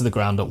 I'll get to the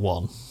ground at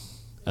 1,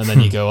 and then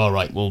you go, all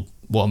right, well,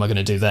 what am I going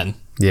to do then?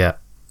 Yeah.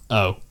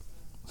 Oh,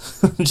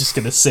 I'm just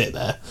going to sit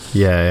there.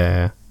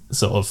 Yeah.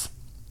 Sort of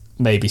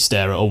maybe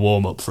stare at a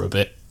warm-up for a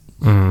bit.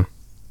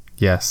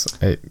 Yes,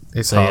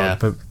 it's So, hard, yeah.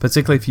 but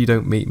particularly if you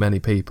don't meet many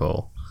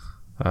people.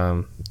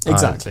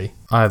 Exactly.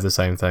 I have the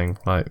same thing.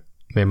 Like,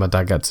 me and my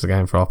dad get to the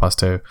game for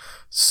 2:30.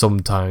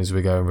 Sometimes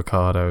we go in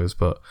Ricardo's,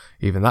 but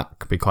even that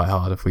could be quite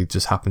hard if we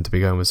just happen to be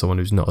going with someone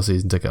who's not a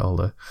season ticket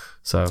holder.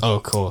 So, Oh,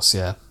 of course,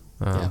 yeah.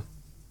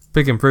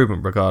 big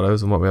improvement,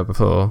 Ricardo's, on what we had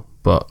before,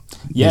 but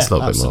Yeah, it's a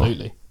little bit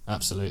more.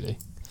 Absolutely.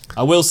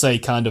 I will say,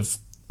 kind of,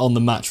 on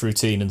the match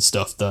routine and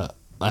stuff, that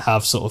I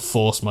have sort of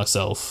forced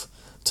myself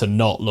to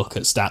not look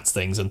at stats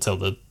things until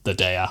the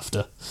day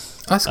after.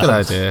 That's a good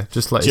idea.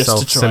 Just let just yourself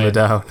to try simmer and-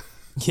 down.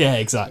 Yeah,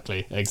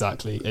 exactly.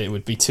 It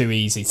would be too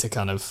easy to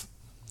kind of,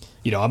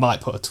 I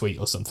might put a tweet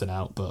or something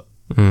out, but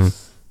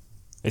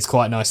it's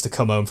quite nice to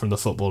come home from the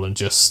football and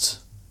just,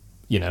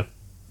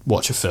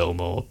 watch a film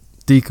or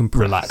Decompress.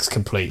 relax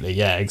completely.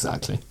 Yeah,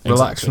 exactly.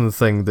 Relax from the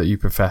thing that you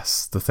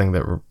profess, the thing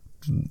that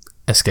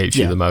escapes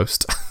you Yeah. the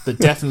most. That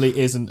definitely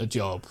isn't a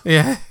job,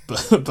 Yeah.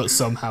 but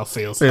somehow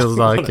feels Feels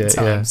like like one at it,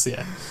 yeah. times.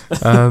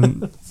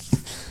 Yeah.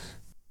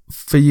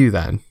 For you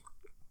then,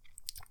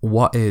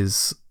 what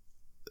is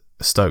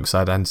Stoke's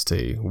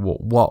identity?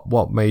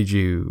 What made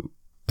you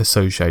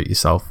associate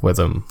yourself with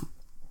them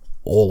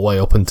all the way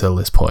up until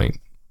this point?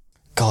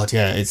 God,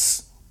 yeah,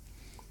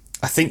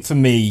 I think for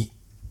me,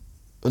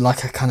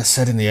 like I kind of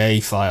said in the A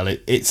file,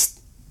 it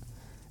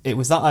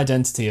was that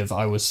identity of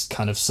I was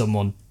kind of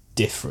someone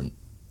different,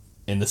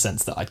 in the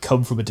sense that I'd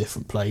come from a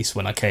different place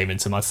when I came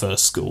into my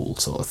first school,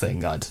 sort of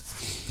thing. I'd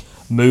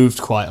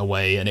moved quite a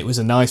way, and it was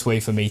a nice way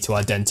for me to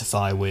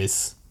identify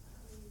with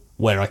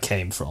where I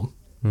came from.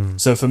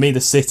 So for me,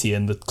 the city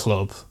and the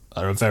club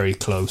are a very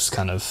close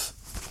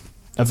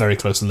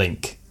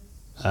link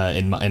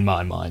in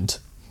my mind.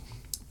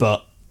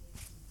 But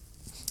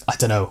I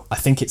don't know. I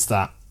think it's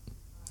that.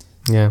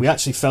 Yeah. We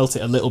actually felt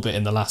it a little bit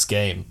in the last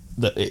game,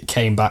 that it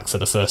came back for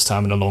the first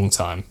time in a long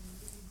time.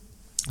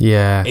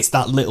 Yeah. It's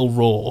that little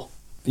roar,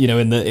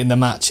 in the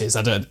matches.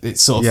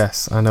 It's sort of,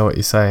 Yes, I know what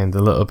you're saying.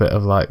 The little bit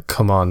of like,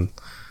 come on.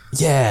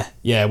 yeah.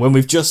 When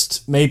we've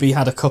just maybe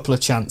had a couple of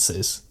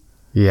chances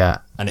Yeah.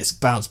 and it's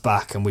bounced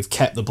back and we've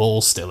kept the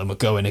ball still and we're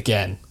going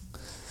again.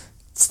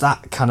 It's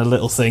that kind of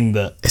little thing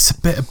that, It's a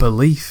bit of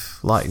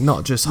belief, like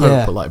not just hope,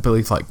 Yeah. but like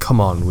belief. Like,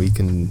 come on, we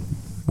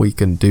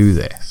can do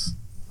this.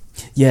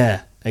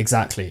 yeah,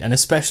 exactly. And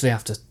especially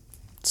after,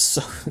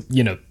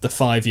 the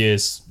 5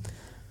 years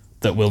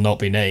that will not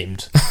be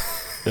named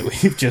that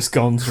we've just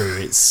gone through.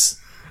 It's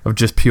Of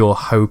just pure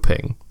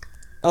hoping.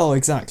 Oh,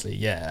 exactly,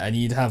 yeah. And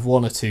you'd have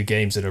 1 or 2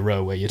 games in a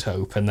row where you'd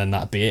hope, and then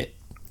that'd be it.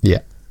 Yeah.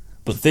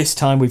 But this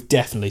time we've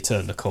definitely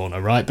turned the corner,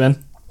 right,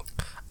 Ben?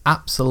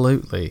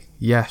 Absolutely.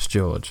 Yes,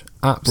 George.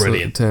 Absolutely.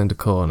 Brilliant. Turned a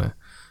corner.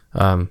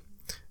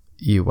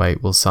 You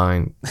wait, we'll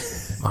sign.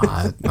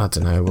 I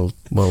don't know.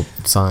 We'll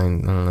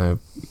sign. I don't know.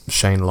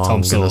 Shane Long Tom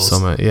in the Sawers.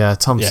 summer. Yeah,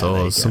 Tom Yeah, there you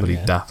Sawers. go, Somebody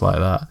yeah. daft like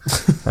that,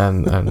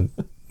 and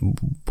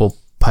we'll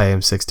pay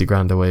him 60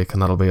 grand a week,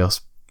 and that'll be us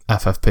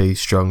FFP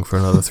strong for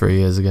another 3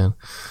 years again.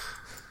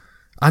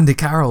 Andy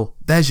Carroll,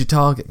 there's your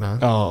target, man.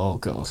 Oh,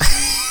 God.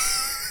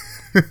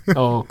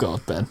 Oh,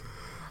 God, Ben.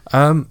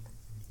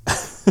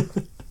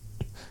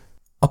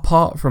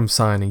 Apart from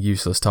signing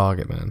useless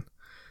target man,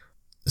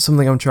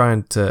 something I'm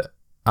trying to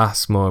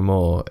ask more and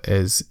more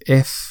is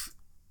if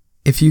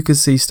you could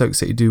see Stoke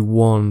City do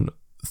one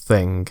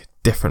thing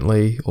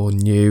differently or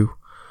new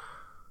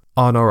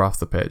on or off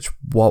the pitch,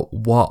 what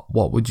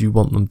would you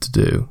want them to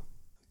do?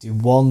 Do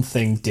one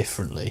thing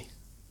differently,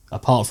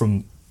 apart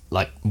from,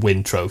 like,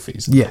 win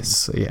trophies. and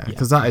Yes, yeah,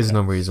 because that is an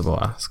unreasonable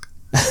ask.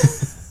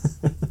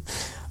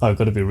 Oh, I've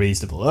got to be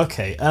reasonable.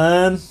 Okay,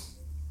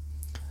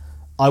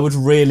 I would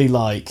really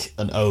like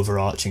an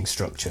overarching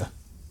structure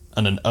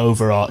and an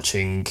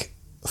overarching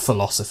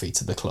philosophy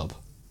to the club.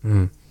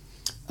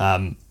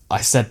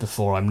 I said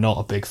before, I'm not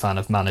a big fan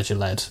of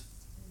manager-led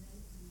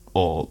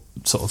or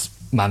sort of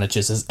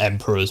managers as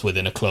emperors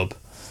within a club.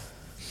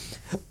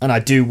 And I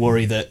do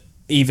worry that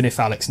even if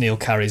Alex Neil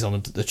carries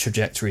on the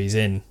trajectory he's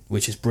in,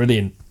 which is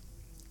brilliant,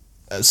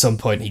 at some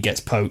point he gets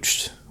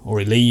poached or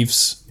he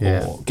leaves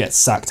or gets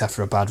sacked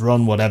after a bad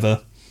run,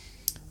 whatever,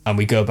 and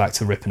we go back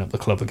to ripping up the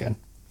club again.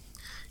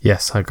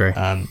 Yes, I agree.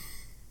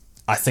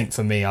 I think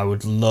for me, I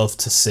would love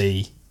to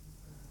see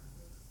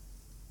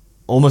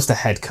almost a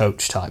head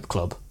coach type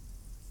club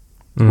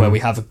where we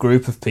have a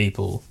group of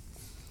people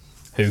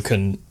who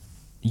can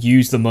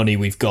use the money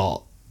we've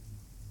got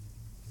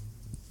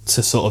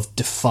to sort of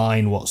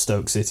define what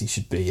Stoke City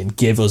should be and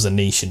give us a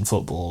niche in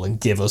football and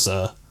give us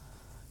a,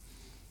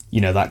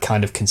 that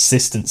kind of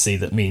consistency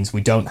that means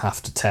we don't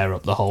have to tear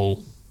up the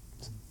whole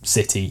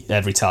City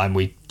every time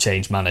we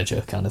change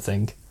manager kind of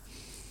thing.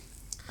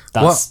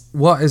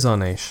 What is our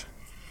niche?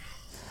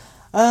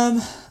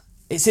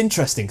 It's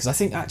interesting because I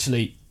think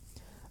actually,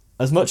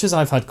 as much as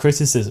I've had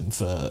criticism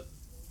for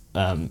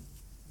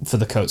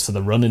the coach for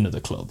the running of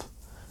the club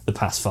the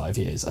past 5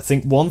 years, I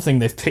think one thing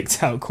they've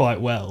picked out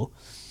quite well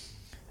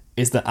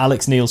is that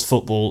Alex Neil's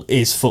football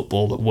is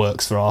football that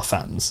works for our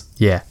fans.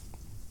 Yeah.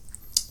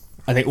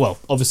 I think, well,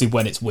 obviously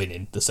when it's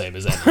winning, the same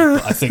as any,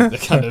 but I think the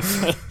kind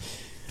of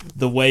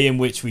the way in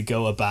which we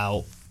go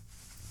about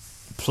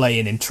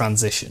playing in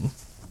transition,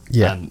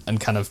 and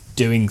kind of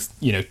doing,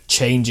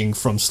 changing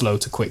from slow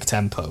to quick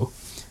tempo,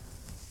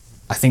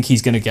 I think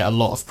he's going to get a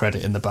lot of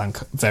credit in the bank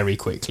very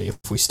quickly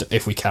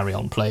if we carry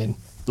on playing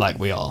like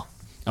we are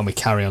and we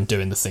carry on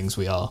doing the things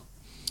we are.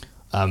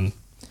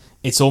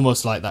 It's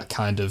almost like that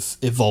kind of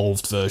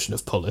evolved version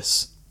of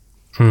Pullis,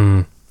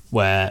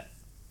 where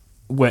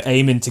we're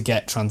aiming to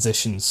get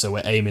transitions, so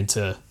we're aiming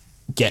to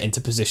get into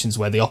positions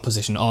where the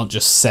opposition aren't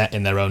just set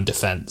in their own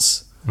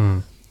defence.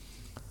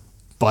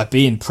 By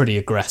being pretty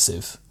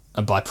aggressive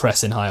and by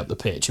pressing high up the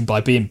pitch and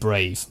by being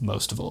brave,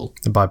 most of all.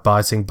 And by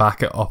biting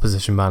back at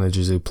opposition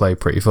managers who play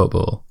pretty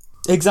football.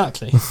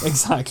 Exactly,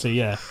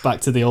 yeah.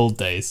 Back to the old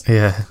days.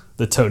 Yeah.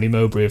 The Tony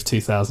Mowbray of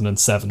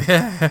 2007.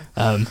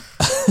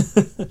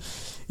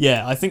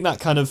 Yeah, I think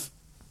that kind of,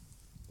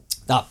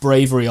 that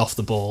bravery off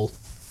the ball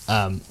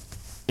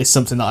is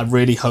something that I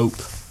really hope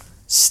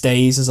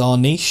stays as our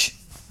niche.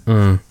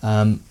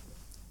 I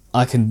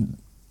can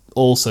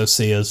also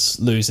see us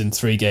losing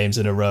 3 games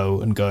in a row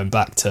and going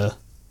back to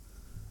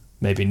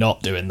maybe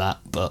not doing that,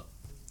 but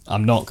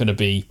I'm not going to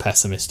be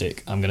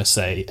pessimistic. I'm going to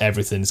say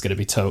everything's going to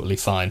be totally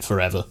fine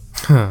forever.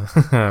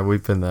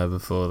 We've been there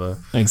before, though.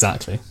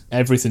 Exactly.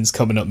 Everything's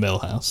coming up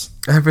Millhouse.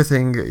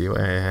 Everything...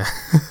 Yeah.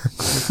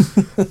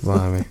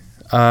 Blimey.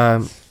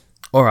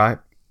 All right.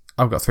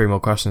 I've got 3 more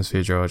questions for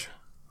you, George.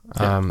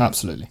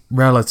 Absolutely.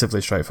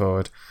 Relatively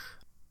straightforward.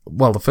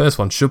 Well, the first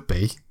one should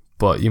be,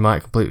 but you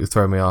might completely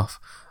throw me off.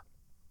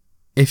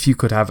 If you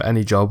could have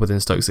any job within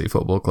Stoke City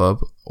Football Club,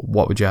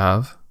 what would you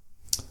have?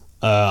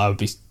 I would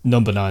be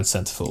number 9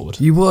 centre forward.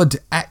 You would?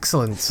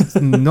 Excellent.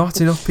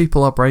 Not enough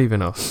people are brave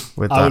enough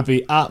with that. I would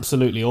be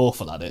absolutely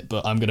awful at it,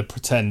 but I'm going to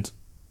pretend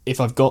if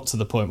I've got to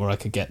the point where I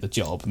could get the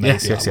job,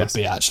 maybe I would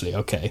be actually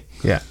okay.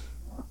 Yeah.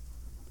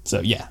 So,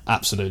 yeah,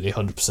 absolutely,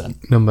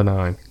 100%. Number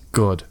 9.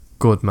 Good.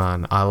 Good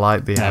man. I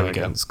like the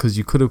arrogance, because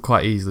you could have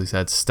quite easily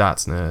said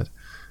stats nerd.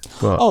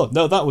 But oh,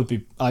 no, that would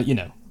be,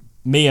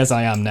 me as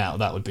I am now,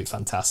 that would be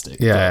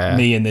fantastic. Yeah. But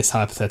me in this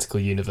hypothetical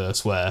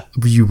universe where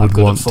you would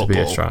want football, to be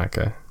a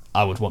striker.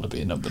 I would want to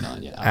be a number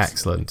 9, yeah.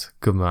 Absolutely. Excellent.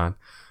 Good man.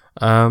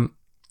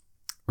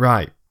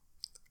 Right.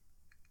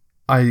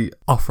 I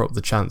offer up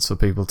the chance for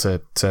people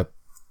to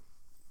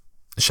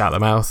shout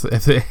them out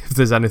if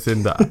there's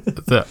anything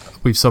that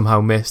we've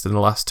somehow missed in the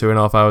last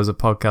 2.5 hours of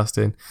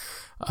podcasting.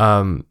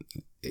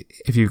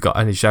 If you've got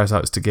any shout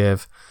outs to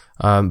give,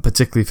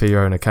 particularly for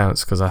your own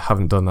accounts, because I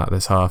haven't done that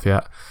this half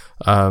yet.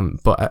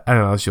 But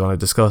anything else you want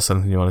to discuss,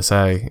 anything you want to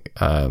say,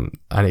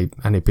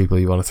 any people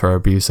you want to throw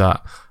abuse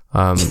at,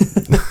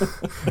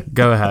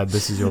 go ahead.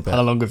 This is your bit.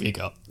 How long have you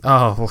got?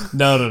 Oh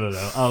no.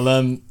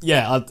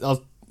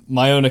 I'll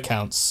my own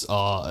accounts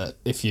are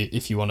if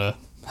you want to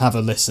have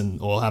a listen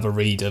or have a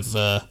read of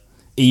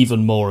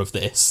even more of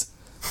this,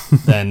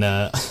 then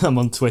I'm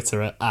on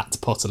Twitter at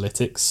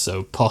Potterlytics,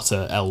 so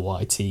Potter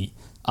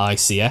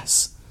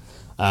LYTICS,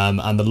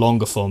 and the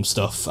longer form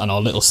stuff and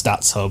our little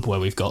stats hub where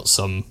we've got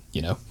some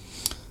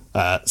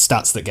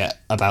stats that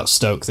get about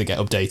Stoke that get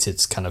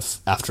updated kind of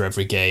after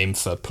every game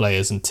for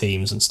players and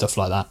teams and stuff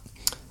like that.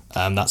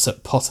 That's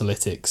at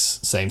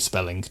Potterlytics, same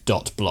spelling,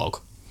 .blog.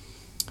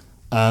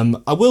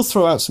 I will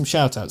throw out some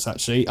shout outs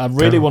actually. I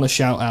really want to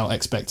shout out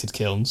Expected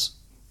Kilns,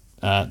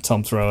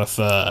 Tom Thrower,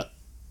 for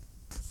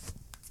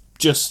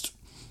just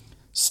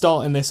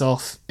starting this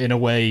off in a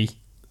way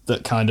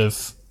that kind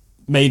of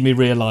made me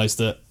realise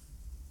that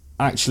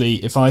actually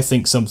if I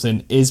think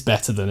something is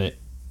better than it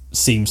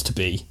seems to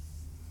be,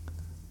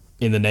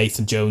 in the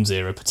Nathan Jones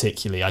era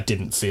particularly, I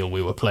didn't feel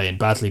we were playing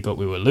badly, but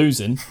we were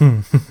losing.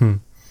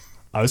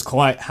 I was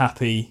quite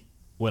happy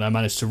when I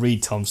managed to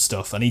read Tom's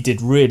stuff, and he did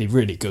really,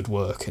 really good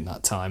work in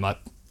that time. I,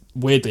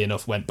 weirdly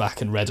enough, went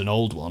back and read an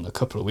old one a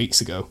couple of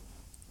weeks ago,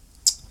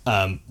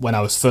 when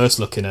I was first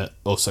looking at,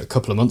 also a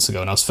couple of months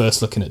ago, and I was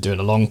first looking at doing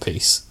a long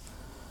piece.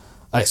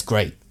 It's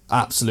great.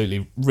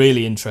 Absolutely,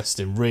 really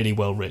interesting, really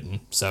well written.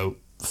 So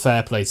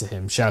fair play to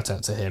him, shout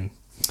out to him.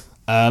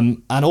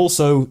 And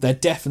also, they're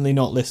definitely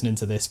not listening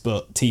to this,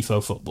 but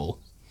Tifo Football.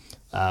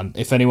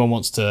 If anyone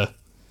wants to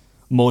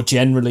more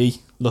generally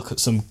look at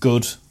some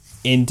good,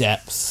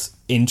 in-depth,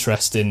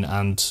 interesting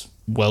and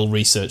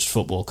well-researched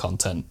football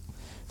content,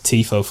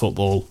 Tifo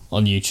Football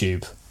on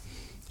YouTube,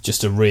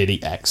 just a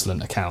really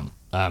excellent account.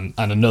 And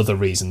another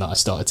reason that I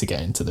started to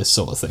get into this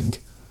sort of thing.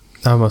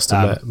 I must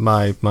admit,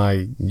 my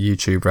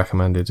YouTube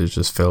recommended is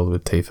just filled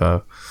with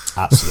Tifo.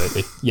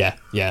 Absolutely,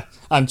 yeah.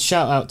 And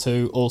shout out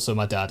to also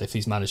my dad if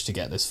he's managed to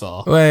get this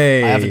far.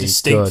 Hey, I have a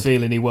distinct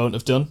feeling he won't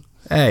have done.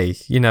 Hey,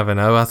 you never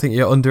know. I think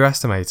you're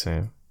underestimating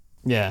him.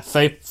 Yeah,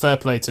 fair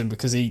play to him,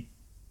 because he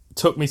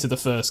took me to the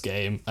first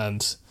game,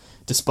 and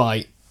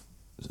despite,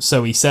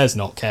 so he says,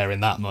 not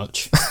caring that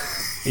much,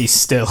 he's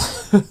still,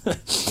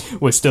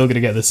 we're still going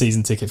to get the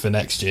season ticket for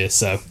next year,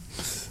 so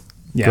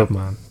yeah.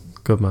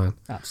 Good man.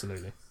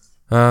 Absolutely.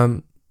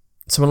 So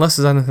unless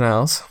there's anything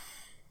else...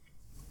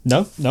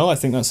 No, I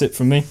think that's it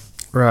from me.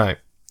 Right.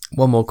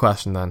 One more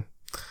question then.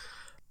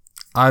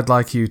 I'd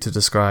like you to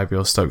describe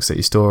your Stoke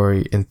City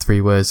story in 3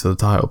 words for the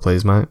title,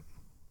 please, mate.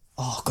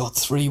 Oh, God,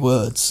 3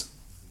 words.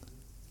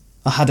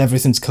 I had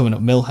Everything's Coming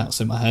Up Millhouse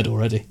in my head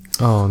already.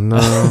 Oh, no.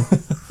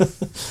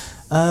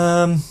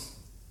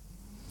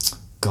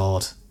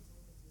 God.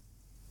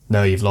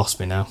 No, you've lost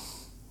me now.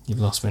 You've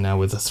lost me now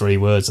with the 3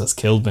 words. That's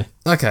killed me.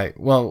 Okay,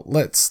 well,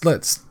 let's...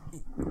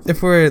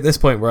 If we're at this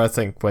point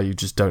where you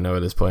just don't know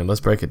at this point, let's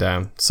break it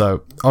down.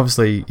 So,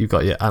 obviously, you've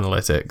got your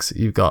analytics.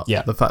 You've got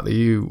the fact that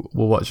you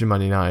were watching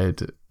Man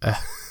United,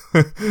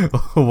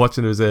 or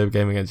watching the reserve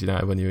game against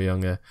United when you were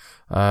younger.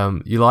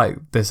 You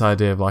like this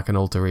idea of like an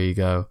alter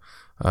ego.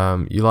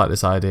 You like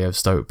this idea of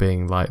Stoke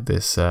being like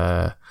this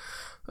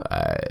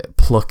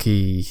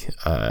plucky,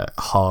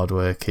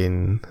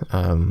 hard-working,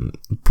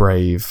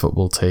 brave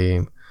football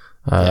team.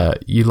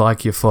 You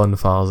like your fun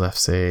Files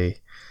FC.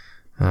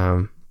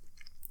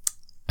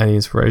 Any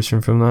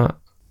inspiration from that?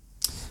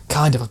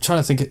 Kind of. I'm trying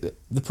to think.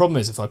 The problem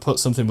is, if I put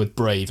something with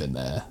brave in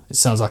there, it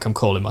sounds like I'm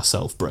calling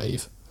myself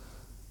brave.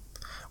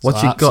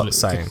 What's your gut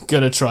saying? I'm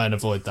going to try and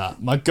avoid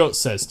that. My gut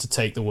says to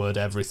take the word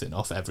everything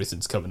off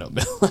Everything's Coming Up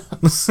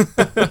Millhouse.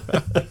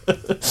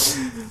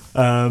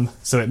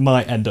 So it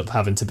might end up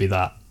having to be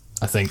that,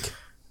 I think.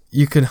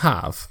 You can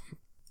have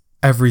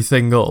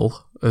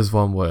everythingle as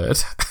one word.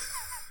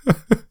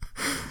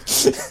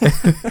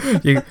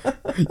 you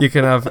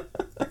can have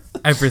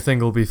everything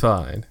will be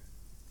fine.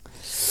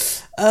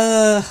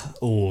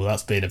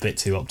 That's being a bit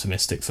too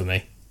optimistic for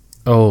me.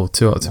 Oh,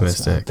 too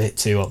optimistic. A bit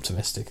too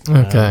optimistic.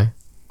 Okay.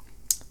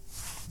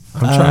 I'm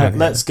trying.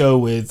 Let's go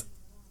with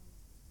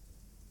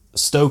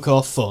Stoke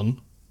off fun,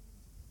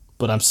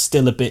 but I'm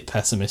still a bit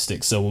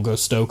pessimistic, so we'll go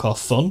Stoke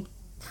off fun? ?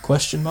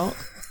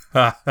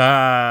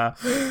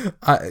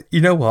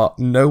 You know what?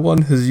 No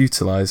one has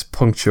utilised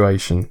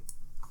punctuation.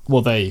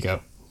 Well, there you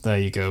go.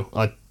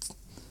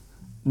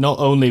 Not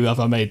only have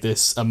I made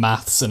this a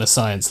maths and a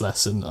science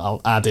lesson, I'll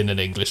add in an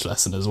English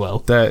lesson as well.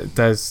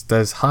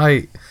 There's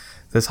high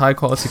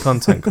quality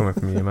content coming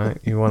from you, mate.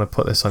 You want to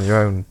put this on your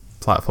own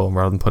platform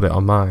rather than put it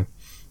on mine.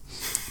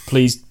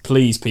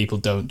 Please, people,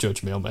 don't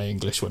judge me on my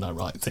English when I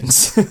write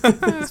things.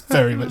 It's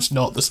very much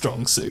not the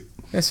strong suit.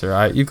 It's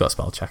alright. You've got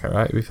spell checker,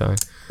 right? You'll be fine.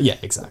 Yeah,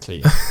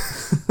 exactly. Yeah.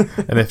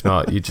 And if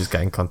not, you just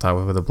get in contact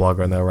with a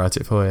blogger and they'll write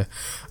it for you.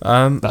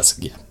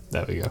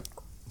 There we go.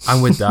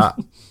 And with that,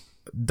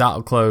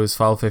 that'll close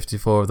file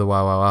 54 of the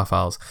WoW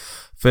files.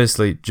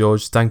 Firstly,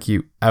 George, thank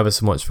you ever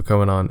so much for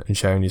coming on and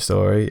sharing your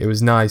story. It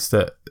was nice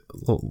that,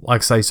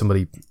 like I say,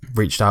 somebody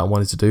reached out and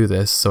wanted to do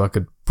this so I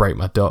could break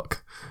my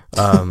duck.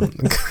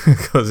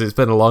 Because it's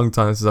been a long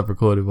time since I've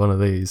recorded one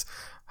of these,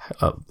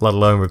 let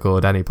alone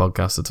record any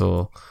podcast at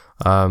all.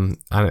 And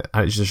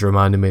it's just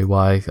reminded me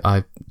why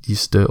I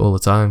used to do it all the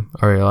time.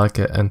 I really like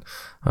it, and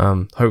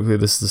hopefully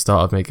this is the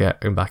start of me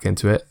getting back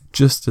into it,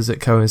 just as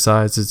it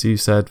coincides, as you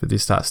said, with your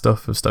stat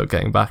stuff of Stoke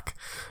getting back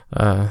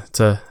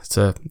to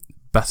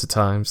better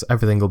times.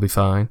 Everything will be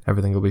fine,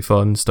 everything will be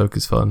fun, Stoke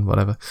is fun,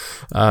 whatever.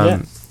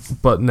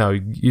 But no,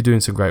 you're doing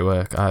some great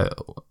work. I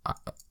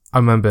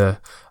remember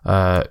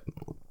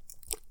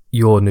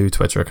your new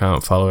Twitter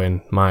account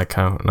following my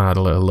account, and I had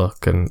a little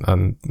look,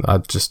 and I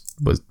just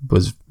was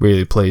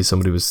really pleased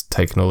somebody was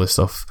taking all this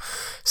stuff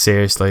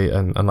seriously,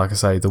 and like I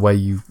say, the way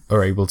you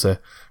are able to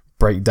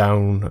break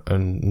down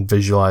and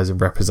visualize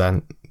and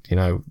represent,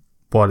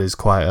 what is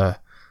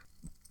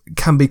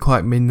can be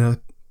quite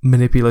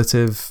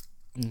manipulative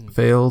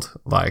field,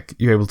 like,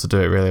 you're able to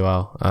do it really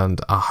well, and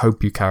I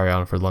hope you carry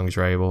on for as long as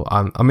you're able.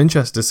 I'm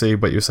interested to see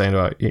what you're saying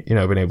about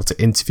being able to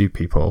interview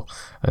people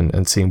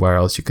and seeing where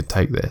else you could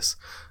take this.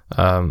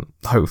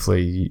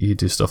 Hopefully you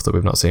do stuff that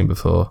we've not seen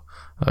before,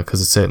 because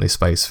there's certainly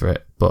space for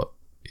it. But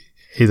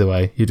either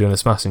way, you're doing a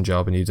smashing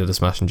job, and you did a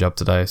smashing job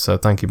today, so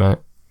thank you, mate.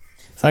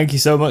 Thank you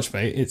so much,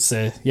 mate. It's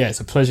a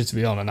pleasure to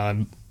be on, and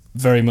I'm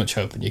very much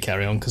hoping you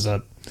carry on, because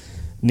I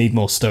need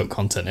more Stoke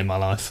content in my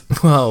life.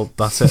 Well,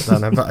 that's it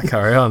then. I better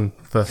carry on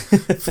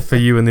for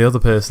you and the other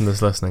person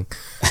that's listening.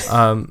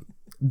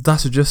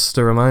 That's just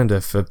a reminder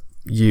for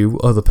you,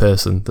 other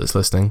person that's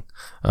listening.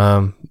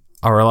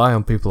 I rely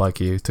on people like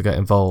you to get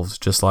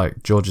involved, just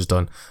like George has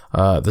done.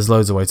 There's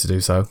loads of ways to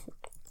do so,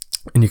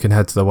 and you can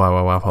head to the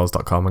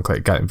www.wowpals.com and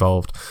click get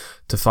involved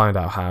to find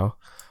out how.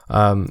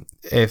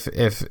 If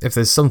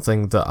there's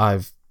something that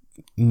I've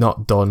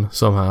not done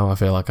somehow, I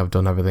feel like I've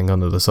done everything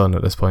under the sun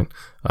at this point.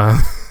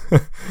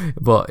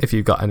 But if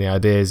you've got any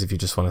ideas, if you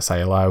just want to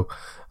say hello,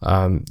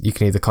 you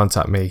can either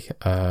contact me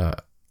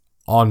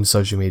on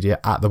social media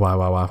at the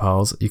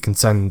www.wowpals. You can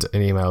send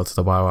an email to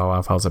the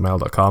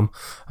www.wowpals@mail.com.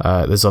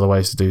 There's other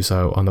ways to do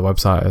so on the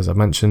website, as I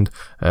mentioned.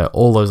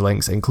 All those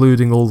links,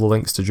 including all the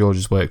links to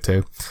George's work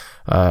too,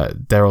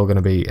 they're all going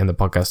to be in the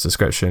podcast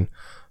description.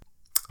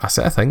 That's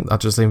it, I think.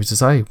 That just leaves me to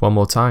say one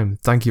more time.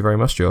 Thank you very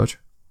much, George.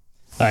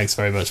 Thanks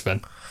very much,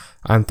 Ben.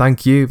 And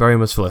thank you very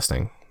much for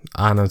listening.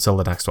 And until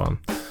the next one.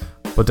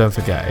 But don't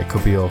forget, it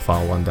could be your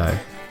file one day.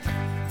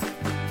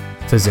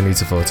 Fizzini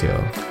to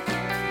 40.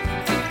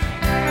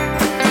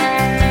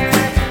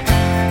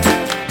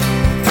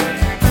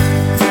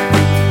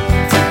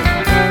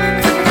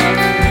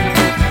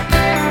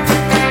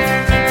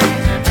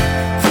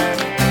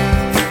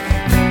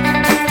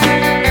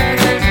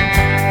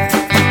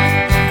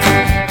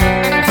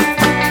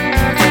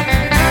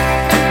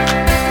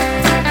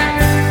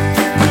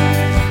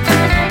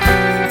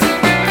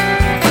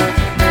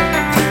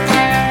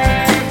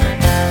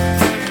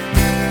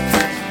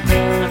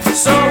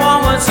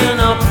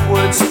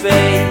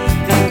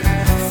 Babe,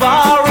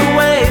 far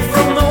away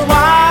from the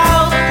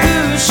wild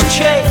goose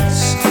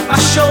chase. My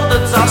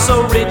shoulders are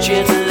so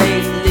rigid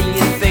lately,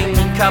 you think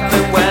I've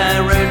been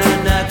wearing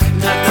a neck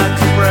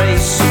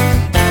brace.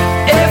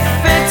 If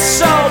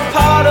it's all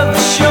part of the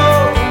show,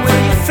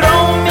 will you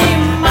throw me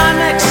my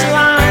next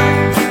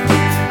line?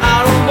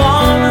 I don't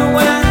wanna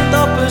end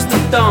up as the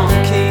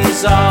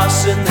donkey's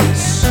arse in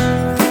this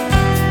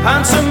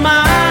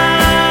pantomime.